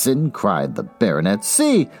 Watson, cried the baronet.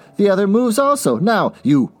 See, the other moves also. Now,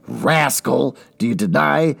 you rascal, do you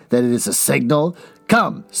deny that it is a signal?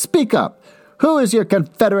 Come, speak up. Who is your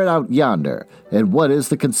confederate out yonder, and what is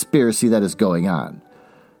the conspiracy that is going on?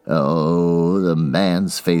 The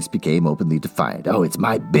man's face became openly defiant. It's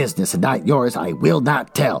my business and not yours. I will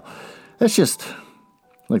not tell. That's just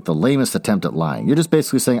like the lamest attempt at lying. You're just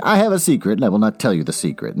basically saying, I have a secret, and I will not tell you the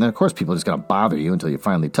secret. And then, of course, people are just going to bother you until you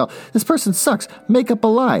finally tell. This person sucks. Make up a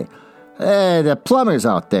lie. The plumber's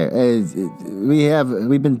out there.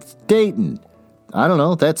 We've been dating. I don't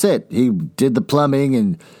know. That's it. He did the plumbing,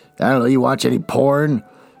 and I don't know, you watch any porn?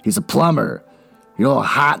 He's a plumber. You know how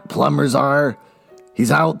hot plumbers are?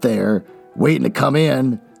 He's out there waiting to come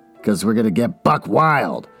in because we're going to get buck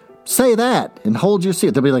wild. Say that and hold your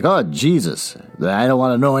seat. They'll be like, oh, Jesus, I don't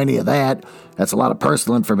want to know any of that. That's a lot of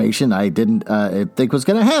personal information I didn't think was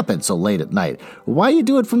going to happen so late at night. Why you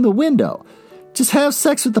do it from the window? Just have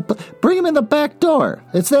sex with bring him in the back door.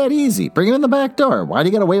 It's that easy. Bring him in the back door. Why do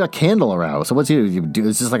you got to wave a candle around? So what's you do?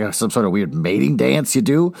 Is this like some sort of weird mating dance you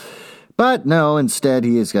do? But no, instead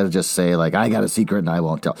he has got to just say, like, I got a secret and I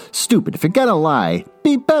won't tell. Stupid. If you're going to lie,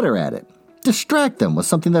 be better at it. Distract them with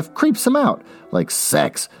something that creeps them out, like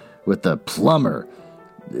sex with the plumber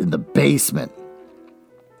in the basement.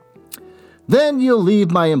 Then you'll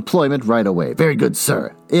leave my employment right away. Very good,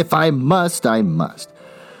 sir. If I must, I must.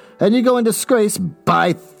 And you go in disgrace,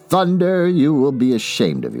 by thunder, you will be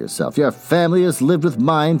ashamed of yourself. Your family has lived with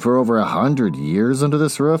mine for over 100 years under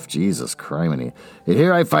this roof. Jesus criminy. And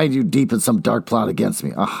here I find you deep in some dark plot against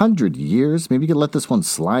me. 100 years? Maybe you could let this one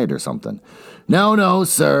slide or something. No,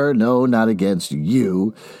 sir. No, not against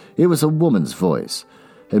you. It was a woman's voice.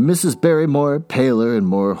 And Mrs. Barrymore, paler and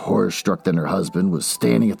more horror-struck than her husband, was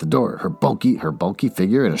standing at the door. Her bulky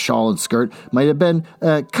figure in a shawl and skirt might have been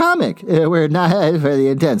comic, were not for the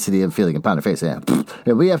intensity of feeling upon her face.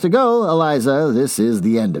 We have to go, Eliza. This is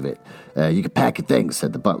the end of it. You can pack your things,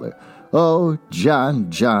 said the butler. Oh,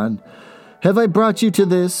 John. Have I brought you to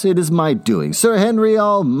this? It is my doing. Sir Henry,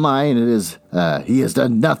 all mine. It is, he has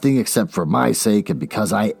done nothing except for my sake and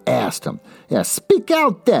because I asked him. Yeah, speak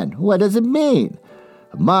out then. What does it mean?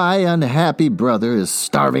 My unhappy brother is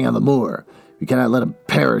starving on the moor. We cannot let him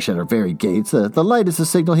perish at our very gates. The light is to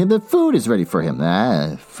signal him that food is ready for him.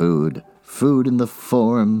 Food. Food in the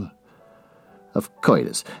form of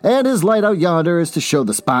coitus. And his light out yonder is to show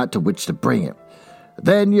the spot to which to bring him.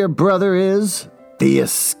 Then your brother is the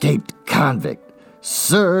escaped convict,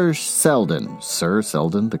 Sir Selden. Sir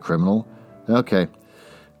Selden, the criminal? Okay.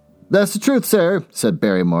 That's the truth, sir, said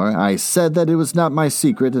Barrymore. I said that it was not my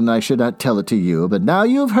secret and I should not tell it to you, but now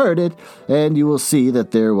you have heard it, and you will see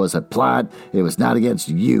that there was a plot. It was not against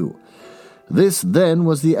you. This, then,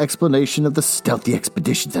 was the explanation of the stealthy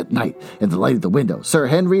expeditions at night in the light of the window. Sir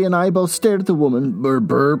Henry and I both stared at the woman.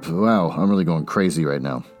 Burp. Wow, I'm really going crazy right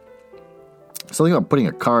now. Something about putting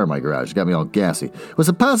a car in my garage got me all gassy. Was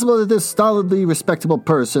it possible that this stolidly respectable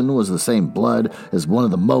person was the same blood as one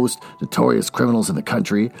of the most notorious criminals in the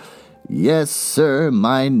country? Yes, sir,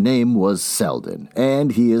 my name was Selden,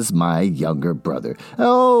 and he is my younger brother.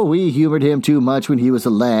 Oh, we humored him too much when he was a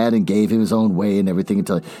lad and gave him his own way and everything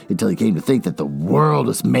until he came to think that the world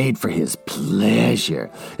was made for his pleasure,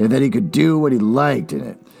 and that he could do what he liked in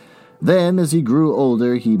it. Then, as he grew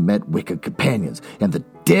older, he met wicked companions, and the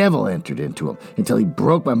devil entered into him until he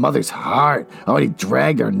broke my mother's heart. Oh, and he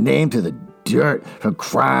dragged our name to the dirt. From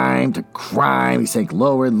crime to crime, he sank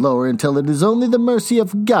lower and lower until it is only the mercy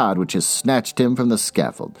of God which has snatched him from the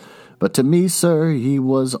scaffold. But to me, sir, he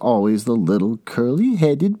was always the little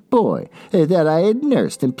curly-headed boy that I had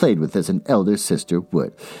nursed and played with as an elder sister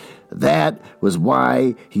would. That was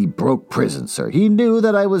why he broke prison, sir. He knew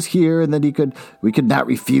that I was here and that we could not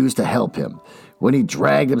refuse to help him. When he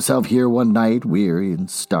dragged himself here one night, weary and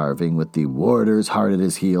starving, with the warders hard at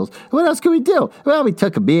his heels, what else could we do? Well, we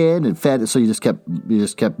took him in and fed it, so you just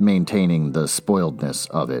kept maintaining the spoiledness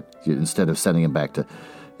of it instead of sending him back to...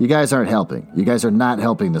 You guys aren't helping. You guys are not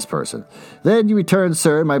helping this person. Then you returned,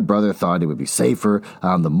 sir, and my brother thought it would be safer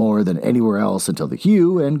on the moor than anywhere else until the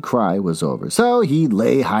hue and cry was over. So he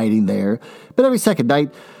lay hiding there. But every second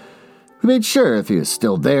night, we made sure if he was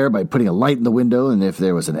still there by putting a light in the window, and if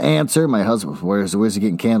there was an answer, my husband, where's he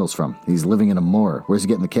getting candles from? He's living in a moor. Where's he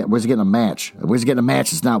getting a match? Where's he getting a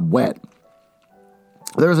match? It's not wet.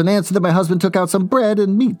 There was an answer that my husband took out some bread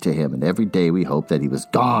and meat to him, and every day we hoped that he was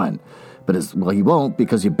gone. But he won't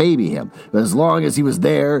because you baby him. But as long as he was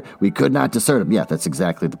there, we could not desert him. Yeah, that's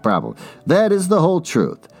exactly the problem. That is the whole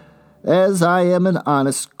truth. As I am an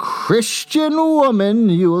honest Christian woman,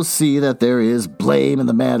 you will see that there is blame in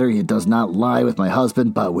the matter. He does not lie with my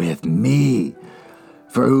husband, but with me,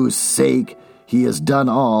 for whose sake he has done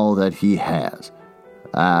all that he has.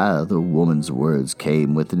 Ah, the woman's words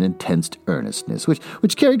came with an intense earnestness,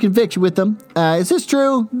 which carried conviction with them. Is this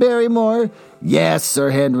true, Barrymore? Yes, Sir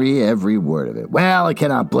Henry, every word of it. Well, I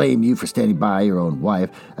cannot blame you for standing by your own wife.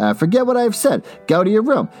 Forget what I have said. Go to your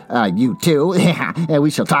room. You too. And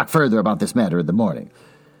we shall talk further about this matter in the morning.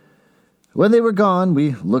 When they were gone,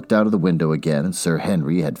 we looked out of the window again, and Sir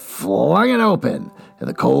Henry had flung it open, and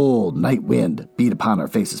the cold night wind beat upon our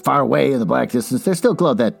faces. Far away in the black distance, there still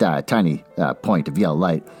glowed that tiny point of yellow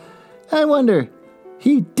light. I wonder,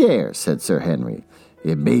 he dares, said Sir Henry.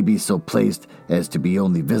 It may be so placed as to be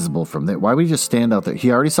only visible from there. Why would he just stand out there?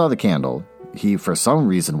 He already saw the candle. He, for some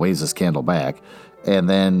reason, waves his candle back, and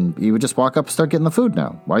then he would just walk up and start getting the food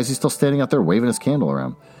now. Why is he still standing out there waving his candle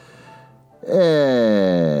around?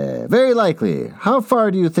 Very likely. How far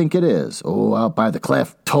do you think it is? Oh, out by the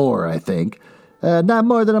Cleft Tor, I think. Not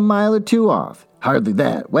more than a mile or two off. Hardly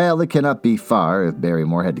that. Well, it cannot be far if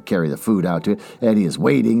Barrymore had to carry the food out to it, and he is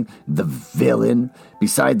waiting, the villain,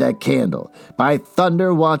 beside that candle. By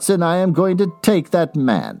thunder, Watson, I am going to take that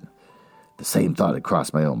man. The same thought had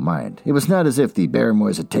crossed my own mind. It was not as if the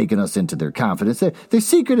Barrymores had taken us into their confidence. Their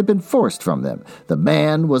secret had been forced from them. The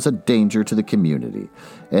man was a danger to the community,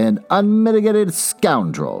 an unmitigated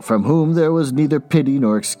scoundrel from whom there was neither pity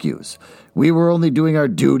nor excuse. We were only doing our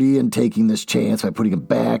duty in taking this chance by putting him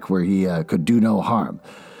back where he could do no harm.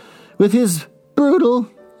 With his brutal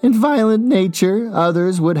and violent nature,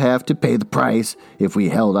 others would have to pay the price if we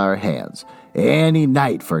held our hands. Any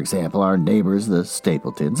night, for example, our neighbors, the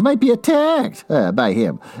Stapletons, might be attacked by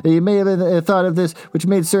him. You may have thought of this, which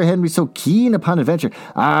made Sir Henry so keen upon adventure.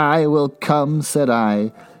 I will come, said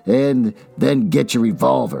I, and then get your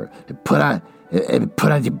revolver and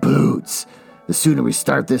put on your boots. The sooner we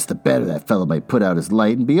start this, the better. That fellow might put out his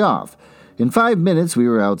light and be off. In 5 minutes, we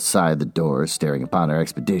were outside the door, staring upon our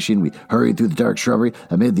expedition. We hurried through the dark shrubbery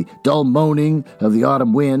amid the dull moaning of the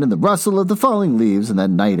autumn wind and the rustle of the falling leaves, and that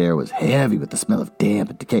night air was heavy with the smell of damp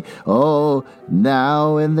and decay. Oh,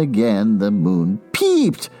 now and again the moon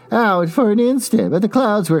peeped out for an instant, but the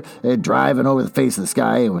clouds were driving over the face of the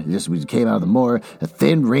sky, and just as we came out of the moor, a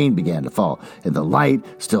thin rain began to fall, and the light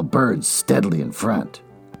still burned steadily in front.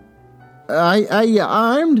 Are you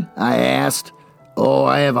armed? I asked. Oh,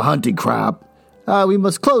 I have a hunting crop. We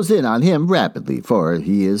must close in on him rapidly, for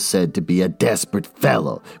he is said to be a desperate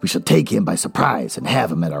fellow. We shall take him by surprise and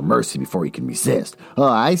have him at our mercy before he can resist. Oh,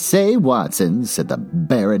 I say, Watson, said the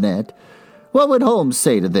baronet. What would Holmes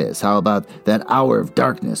say to this? How about that hour of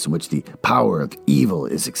darkness in which the power of evil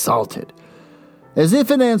is exalted? As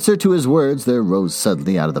if in answer to his words, there rose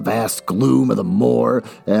suddenly out of the vast gloom of the moor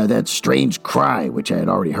that strange cry which I had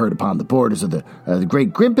already heard upon the borders of the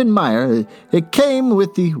great Grimpen Mire. It came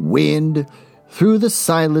with the wind through the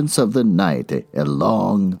silence of the night, a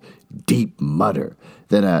long, deep mutter,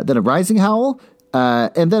 then a rising howl,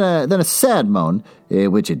 and then a sad moan,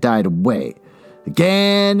 which it died away.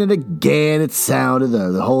 Again and again it sounded,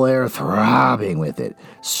 the whole air throbbing with it,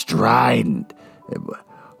 strident,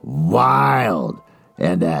 wild,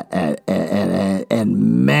 and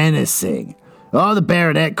menacing. Oh, the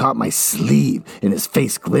baronet caught my sleeve, and his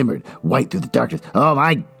face glimmered white through the darkness. Oh,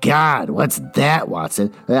 my God, what's that,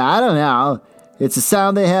 Watson? I don't know. It's a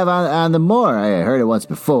sound they have on the moor. I heard it once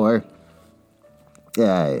before.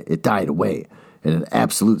 It died away, and an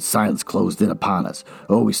absolute silence closed in upon us.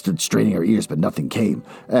 Oh, we stood straining our ears, but nothing came.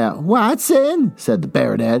 Watson, said the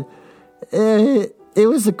baronet, it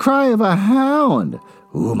was the cry of a hound.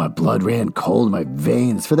 Ooh, my blood ran cold in my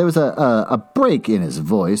veins, for there was a break in his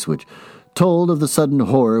voice which told of the sudden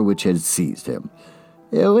horror which had seized him.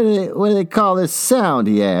 What do they call this sound,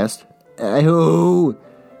 he asked. Who?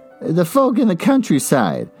 The folk in the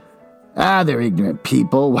countryside. They're ignorant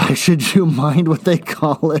people. Why should you mind what they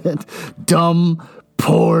call it? Dumb,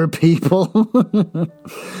 poor people.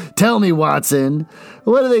 Tell me, Watson,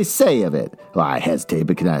 what do they say of it? Well, I hesitate,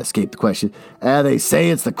 but cannot escape the question. They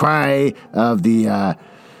say it's the cry of the hound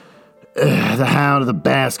of the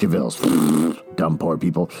Baskervilles. Dumb, poor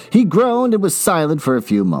people. He groaned and was silent for a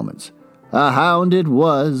few moments. A hound it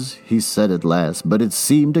was, he said at last, but it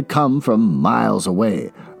seemed to come from miles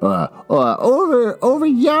away. Over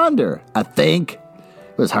yonder, I think.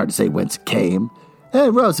 It was hard to say whence it came.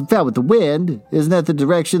 It rose and fell with the wind. Isn't that the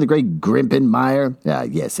direction of the great Grimpen Mire?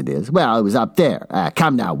 Yes, it is. Well, it was up there.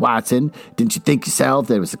 Come now, Watson. Didn't you think yourself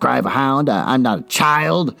that it was the cry of a hound? I'm not a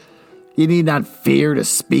child. You need not fear to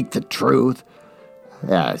speak the truth.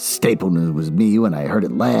 Stapleton was me when I heard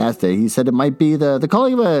it last. He said it might be the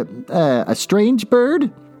calling of a strange bird.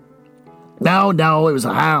 No, it was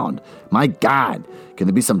a hound. My God, can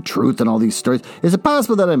there be some truth in all these stories? Is it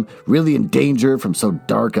possible that I'm really in danger from so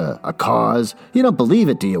dark a cause? You don't believe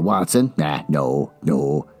it, do you, Watson? No.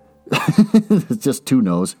 It's just two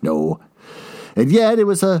no's, no. And yet it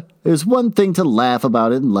was one thing to laugh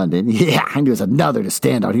about it in London. Yeah, and it was another to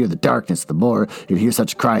stand out here in the darkness of the moor and hear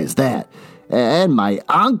such a cry as that. And my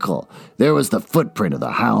uncle, there was the footprint of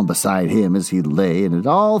the hound beside him as he lay, and it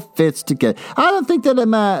all fits together. I don't think that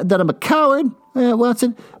I'm a coward,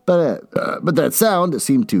 Watson, but that sound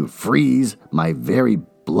seemed to freeze my very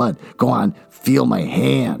blood. Go on, feel my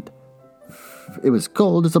hand. It was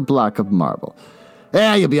cold as a block of marble.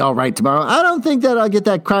 You'll be all right tomorrow. I don't think that I'll get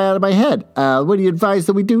that cry out of my head. What do you advise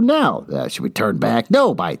that we do now? Should we turn back?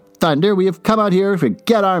 No, by thunder, we have come out here to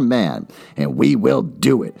get our man, and we will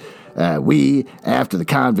do it. We, after the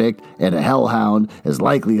convict, and a hellhound, as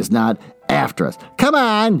likely as not, after us. Come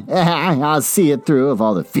on, I'll see it through. If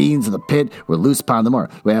all the fiends of the pit were loose upon the moor.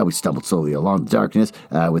 Well, we stumbled slowly along the darkness,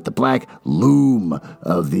 with the black loom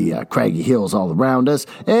of the craggy hills all around us,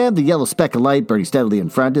 and the yellow speck of light burning steadily in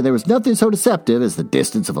front, and there was nothing so deceptive as the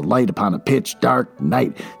distance of a light upon a pitch-dark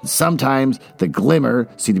night. And sometimes the glimmer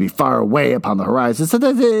seemed to be far away upon the horizon.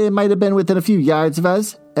 Sometimes it might have been within a few yards of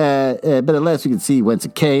us, but at last we could see whence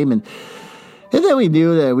it came, and then we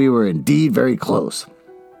knew that we were indeed very close.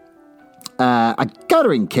 A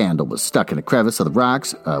guttering candle was stuck in a crevice of the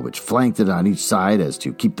rocks, which flanked it on each side as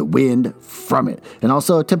to keep the wind from it, and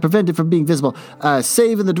also to prevent it from being visible,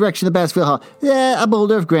 save in the direction of Baskerville Hall. A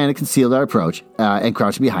boulder of granite concealed our approach, and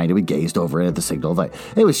crouching behind it, we gazed over it at the signal of light.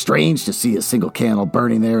 It was strange to see a single candle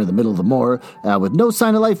burning there in the middle of the moor, with no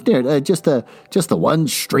sign of life near it, just the one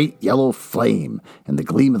straight yellow flame, and the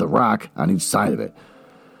gleam of the rock on each side of it.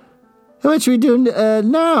 What should we do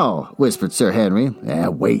now? Whispered Sir Henry.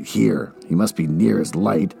 Wait here. He must be near his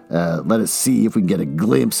light. Let us see if we can get a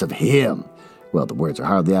glimpse of him. Well, the words are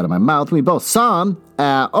hardly out of my mouth when we both saw him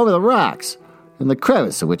over the rocks, in the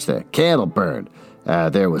crevice in which the candle burned.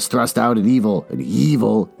 There was thrust out an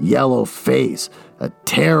evil yellow face, a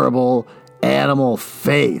terrible animal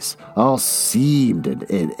face, all seamed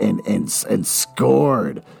and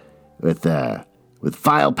scored with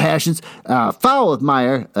vile passions, foul with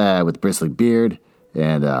mire, with bristling beard,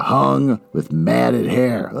 and hung with matted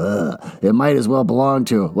hair. It might as well belong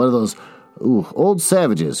to one of those old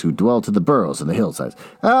savages who dwelt in the burrows and the hillsides.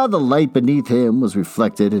 The light beneath him was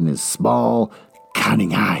reflected in his small,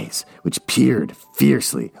 cunning eyes, which peered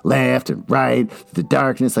fiercely left and right through the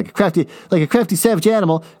darkness like a crafty savage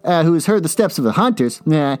animal who has heard the steps of the hunters.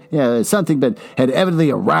 Something but had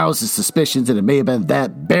evidently aroused his suspicions, and it may have been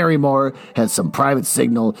that Barrymore had some private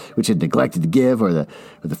signal which had neglected to give, or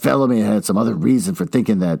the fellow may have had some other reason for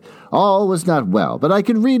thinking that all was not well. But I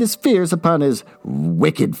could read his fears upon his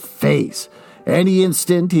wicked face. Any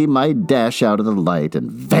instant he might dash out of the light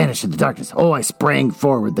and vanish in the darkness. I sprang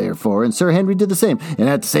forward, therefore, and Sir Henry did the same. And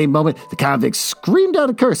at the same moment, the convict screamed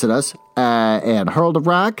out a curse at us and hurled a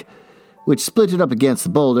rock, which splintered up against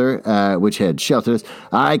the boulder which had sheltered us.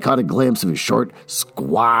 I caught a glimpse of his short,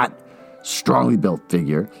 squat, strongly built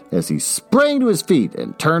figure as he sprang to his feet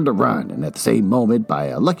and turned to run. And at the same moment, by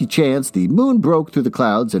a lucky chance, the moon broke through the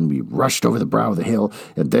clouds, and we rushed over the brow of the hill,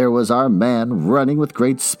 and there was our man running with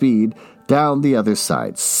great speed down the other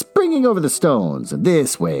side, springing over the stones, and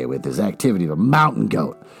this way with his activity of a mountain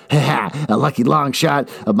goat. A lucky long shot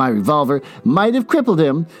of my revolver might have crippled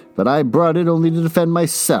him, but I brought it only to defend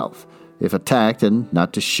myself, if attacked, and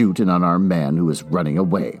not to shoot an unarmed man who was running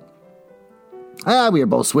away. We were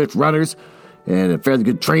both swift runners and had fairly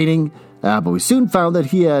good training, but we soon found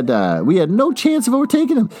that we had no chance of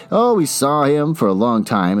overtaking him. We saw him for a long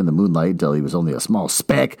time in the moonlight until he was only a small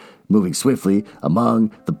speck, moving swiftly among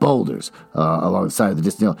the boulders along the side of the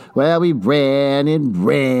distant hill. Well, we ran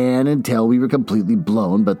until we were completely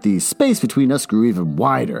blown, but the space between us grew even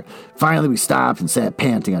wider. Finally, we stopped and sat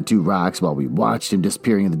panting on two rocks while we watched him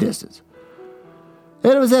disappearing in the distance.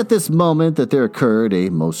 And it was at this moment that there occurred a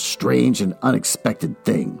most strange and unexpected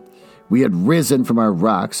thing. We had risen from our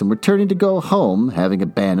rocks and were turning to go home, having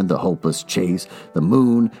abandoned the hopeless chase. The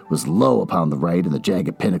moon was low upon the right, and the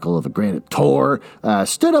jagged pinnacle of a granite tor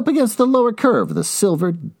stood up against the lower curve of the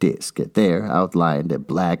silver disk. There, outlined a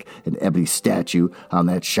black and ebony statue on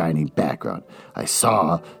that shining background, I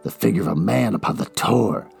saw the figure of a man upon the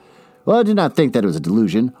tor. Well, I did not think that it was a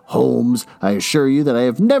delusion. Holmes, I assure you that I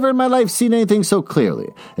have never in my life seen anything so clearly.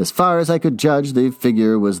 As far as I could judge, the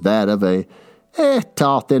figure was that of a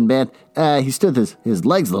tall, thin man. He stood with his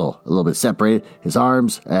legs a little bit separated, his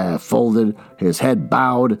arms folded, his head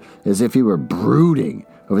bowed, as if he were brooding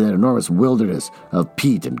over that enormous wilderness of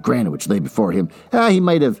peat and granite which lay before him. He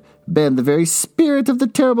might have been the very spirit of the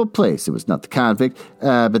terrible place. It was not the convict,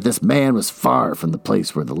 but this man was far from the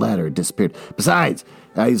place where the latter had disappeared. Besides,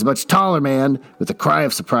 he's a much taller man. With a cry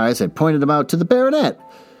of surprise, I pointed him out to the baronet.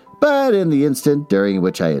 But in the instant during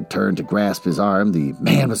which I had turned to grasp his arm, the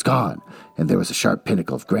man was gone, and there was a sharp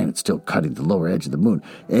pinnacle of granite still cutting the lower edge of the moon.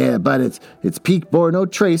 But its peak bore no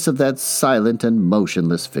trace of that silent and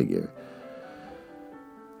motionless figure.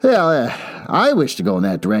 Well, I wished to go in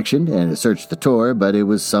that direction and to search the tor, but it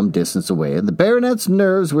was some distance away, and the baronet's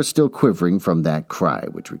nerves were still quivering from that cry,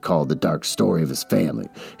 which recalled the dark story of his family.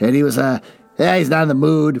 And he was, he's not in the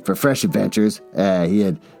mood for fresh adventures. He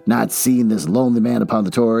had not seen this lonely man upon the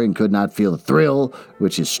tor and could not feel the thrill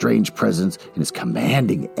which his strange presence and his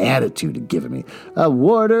commanding attitude had given me. A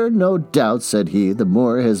warder, no doubt, said he. The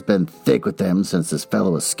moor has been thick with them since this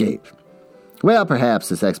fellow escaped. Well, perhaps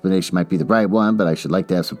this explanation might be the right one, but I should like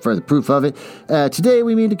to have some further proof of it. Today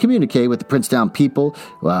we mean to communicate with the Princetown people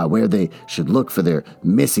where they should look for their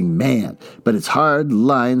missing man. But it's hard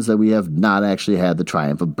lines that we have not actually had the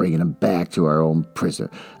triumph of bringing him back to our own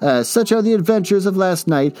prisoner. Such are the adventures of last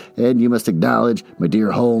night, and you must acknowledge, my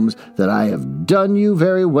dear Holmes, that I have done you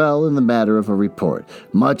very well in the matter of a report.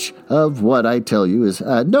 Much of what I tell you is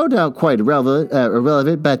no doubt quite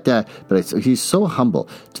irrelevant, but he's so humble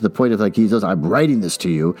to the point of he goes, I'm writing this to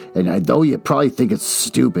you, and I know you probably think it's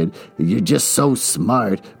stupid, you're just so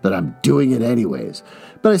smart, but I'm doing it anyways.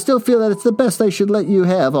 But I still feel that it's the best I should let you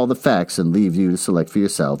have all the facts and leave you to select for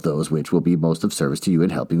yourself those which will be most of service to you in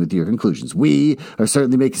helping with your conclusions. We are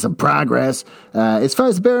certainly making some progress. As far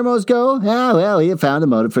as the Barrymores go, he have found a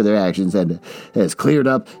motive for their actions and has cleared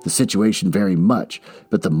up the situation very much.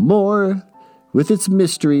 But the more with its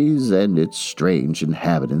mysteries and its strange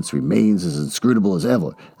inhabitants, remains as inscrutable as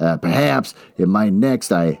ever. Perhaps in my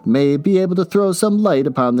next I may be able to throw some light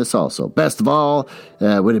upon this also. Best of all,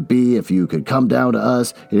 would it be if you could come down to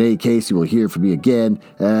us? In any case, you will hear from me again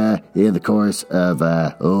in the course of,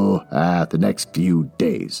 the next few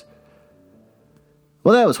days.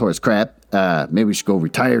 Well, that was horse crap. Maybe we should go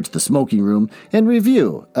retire to the smoking room and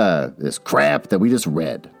review this crap that we just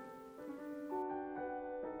read.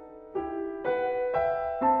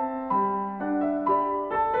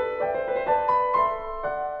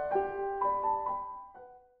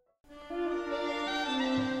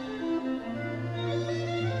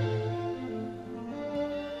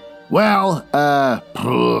 Well,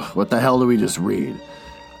 what the hell do we just read?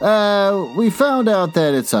 We found out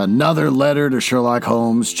that it's another letter to Sherlock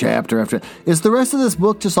Holmes, chapter after. Is the rest of this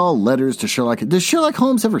book just all letters to Sherlock? Does Sherlock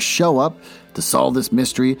Holmes ever show up to solve this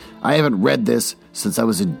mystery? I haven't read this since I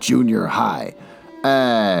was in junior high.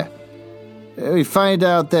 We find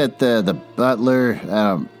out that the butler,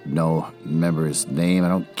 I don't remember his name, I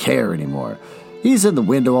don't care anymore. He's in the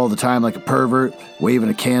window all the time like a pervert, waving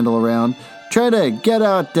a candle around, trying to get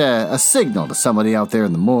out a signal to somebody out there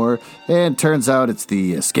in the moor, and turns out it's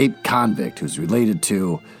the escaped convict who's related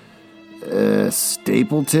to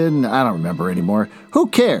Stapleton? I don't remember anymore. Who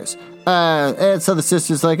cares? And so the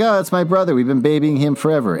sister's like, oh, it's my brother. We've been babying him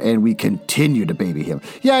forever, and we continue to baby him.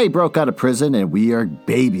 Yeah, he broke out of prison, and we are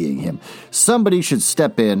babying him. Somebody should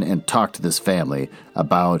step in and talk to this family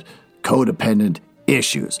about codependent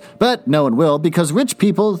issues. But no one will, because rich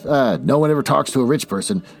people, no one ever talks to a rich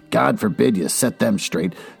person. God forbid you set them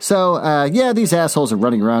straight. So, these assholes are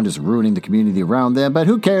running around just ruining the community around them, but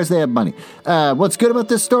who cares? They have money. What's good about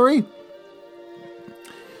this story?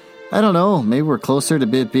 I don't know. Maybe we're closer to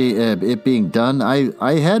it being done.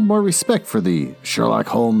 I had more respect for the Sherlock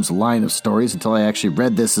Holmes line of stories until I actually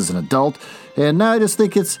read this as an adult, and now I just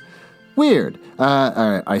think it's weird.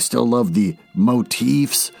 I still love the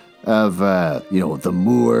motifs of the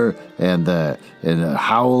moor and the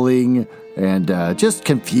howling and just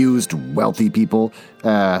confused wealthy people.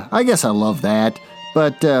 I guess I love that.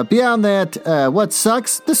 But beyond that, what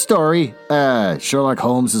sucks? The story. Sherlock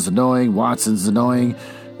Holmes is annoying. Watson's annoying.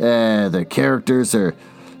 The characters are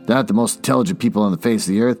not the most intelligent people on the face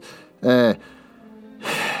of the earth.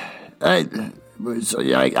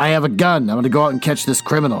 I have a gun. I'm going to go out and catch this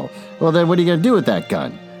criminal. Well, then what are you going to do with that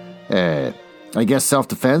gun? I guess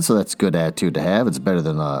self-defense, so that's a good attitude to have. It's better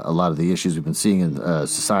than a lot of the issues we've been seeing in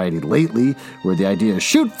society lately, where the idea is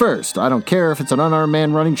shoot first. I don't care if it's an unarmed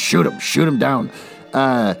man running, shoot him down.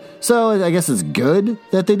 So I guess it's good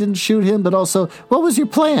that they didn't shoot him, but also, what was your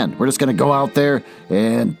plan? We're just going to go out there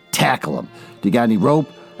and tackle him. Do you got any rope?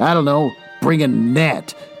 I don't know. Bring a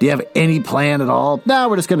net. Do you have any plan at all? No,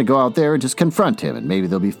 we're just going to go out there and just confront him, and maybe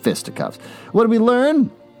there'll be fisticuffs. What did we learn?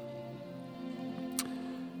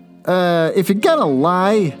 If you're gonna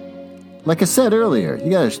lie, like I said earlier,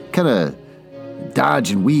 you gotta kind of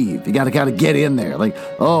dodge and weave. You gotta get in there. Like,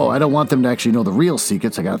 oh, I don't want them to actually know the real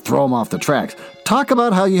secrets. I gotta throw them off the tracks. Talk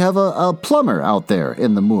about how you have a plumber out there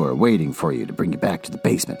in the moor waiting for you to bring you back to the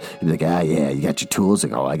basement. You'd be like, yeah, you got your tools?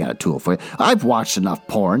 Like, oh, I got a tool for you. I've watched enough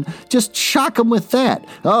porn. Just shock them with that.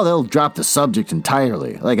 Oh, they'll drop the subject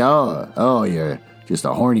entirely. Like, oh, you're just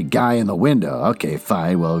a horny guy in the window. Okay,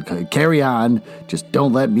 fine. Well, carry on. Just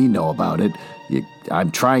don't let me know about it.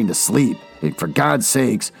 I'm trying to sleep. And for God's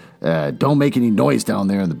sakes, don't make any noise down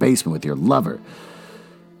there in the basement with your lover.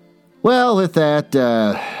 Well, with that,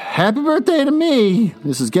 happy birthday to me.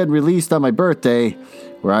 This is getting released on my birthday,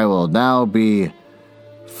 where I will now be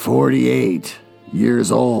 48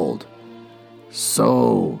 years old.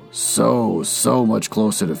 So much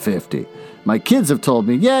closer to 50. My kids have told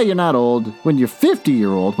me, yeah, you're not old. When you're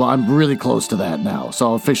 50-year-old, well, I'm really close to that now, so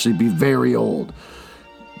I'll officially be very old.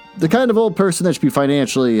 The kind of old person that should be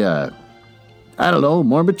financially,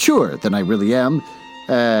 more mature than I really am.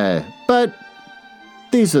 But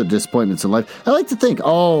these are the disappointments in life. I like to think, I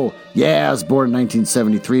was born in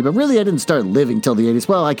 1973, but really I didn't start living till the 80s.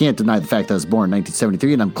 Well, I can't deny the fact that I was born in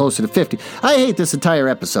 1973 and I'm closer to 50. I hate this entire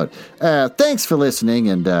episode. Thanks for listening,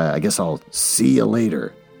 and I guess I'll see you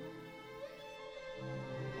later.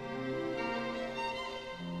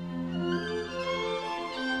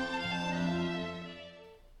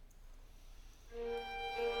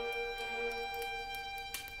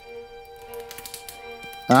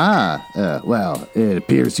 It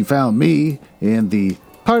appears you found me in the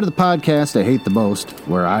part of the podcast I hate the most,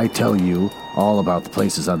 where I tell you all about the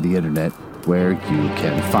places on the internet where you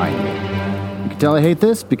can find me. You can tell I hate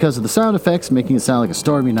this because of the sound effects making it sound like a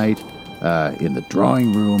stormy night in the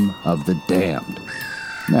drawing room of the damned.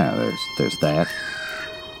 Now, there's that.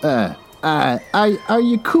 Are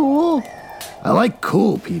you cool? I like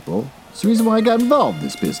cool people. It's the reason why I got involved in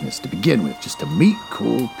this business to begin with, just to meet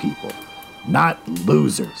cool people, not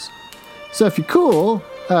losers. So if you're cool,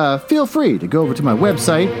 feel free to go over to my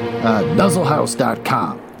website,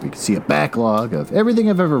 nuzzlehouse.com. You can see a backlog of everything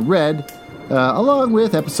I've ever read, along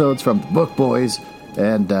with episodes from the Book Boys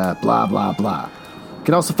and blah, blah, blah. You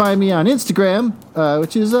can also find me on Instagram,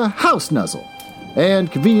 which is House Nuzzle.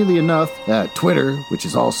 And conveniently enough, Twitter, which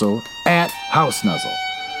is also @HouseNuzzle.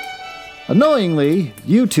 Annoyingly,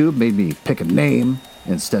 YouTube made me pick a name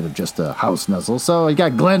instead of just a House Nuzzle, so I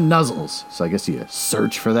got Glenn Nuzzles. So I guess you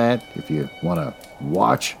search for that if you want to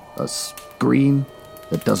watch a screen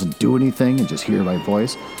that doesn't do anything and just hear my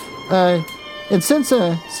voice. And since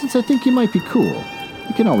I think you might be cool,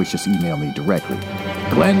 you can always just email me directly,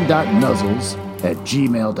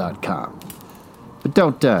 glenn.nuzzles@gmail.com. But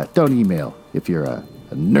don't email if you're a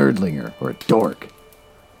nerdlinger or a dork.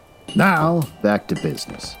 Now, back to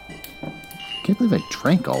business. Can't believe I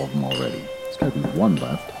drank all of them already. There's gotta be one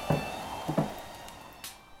left.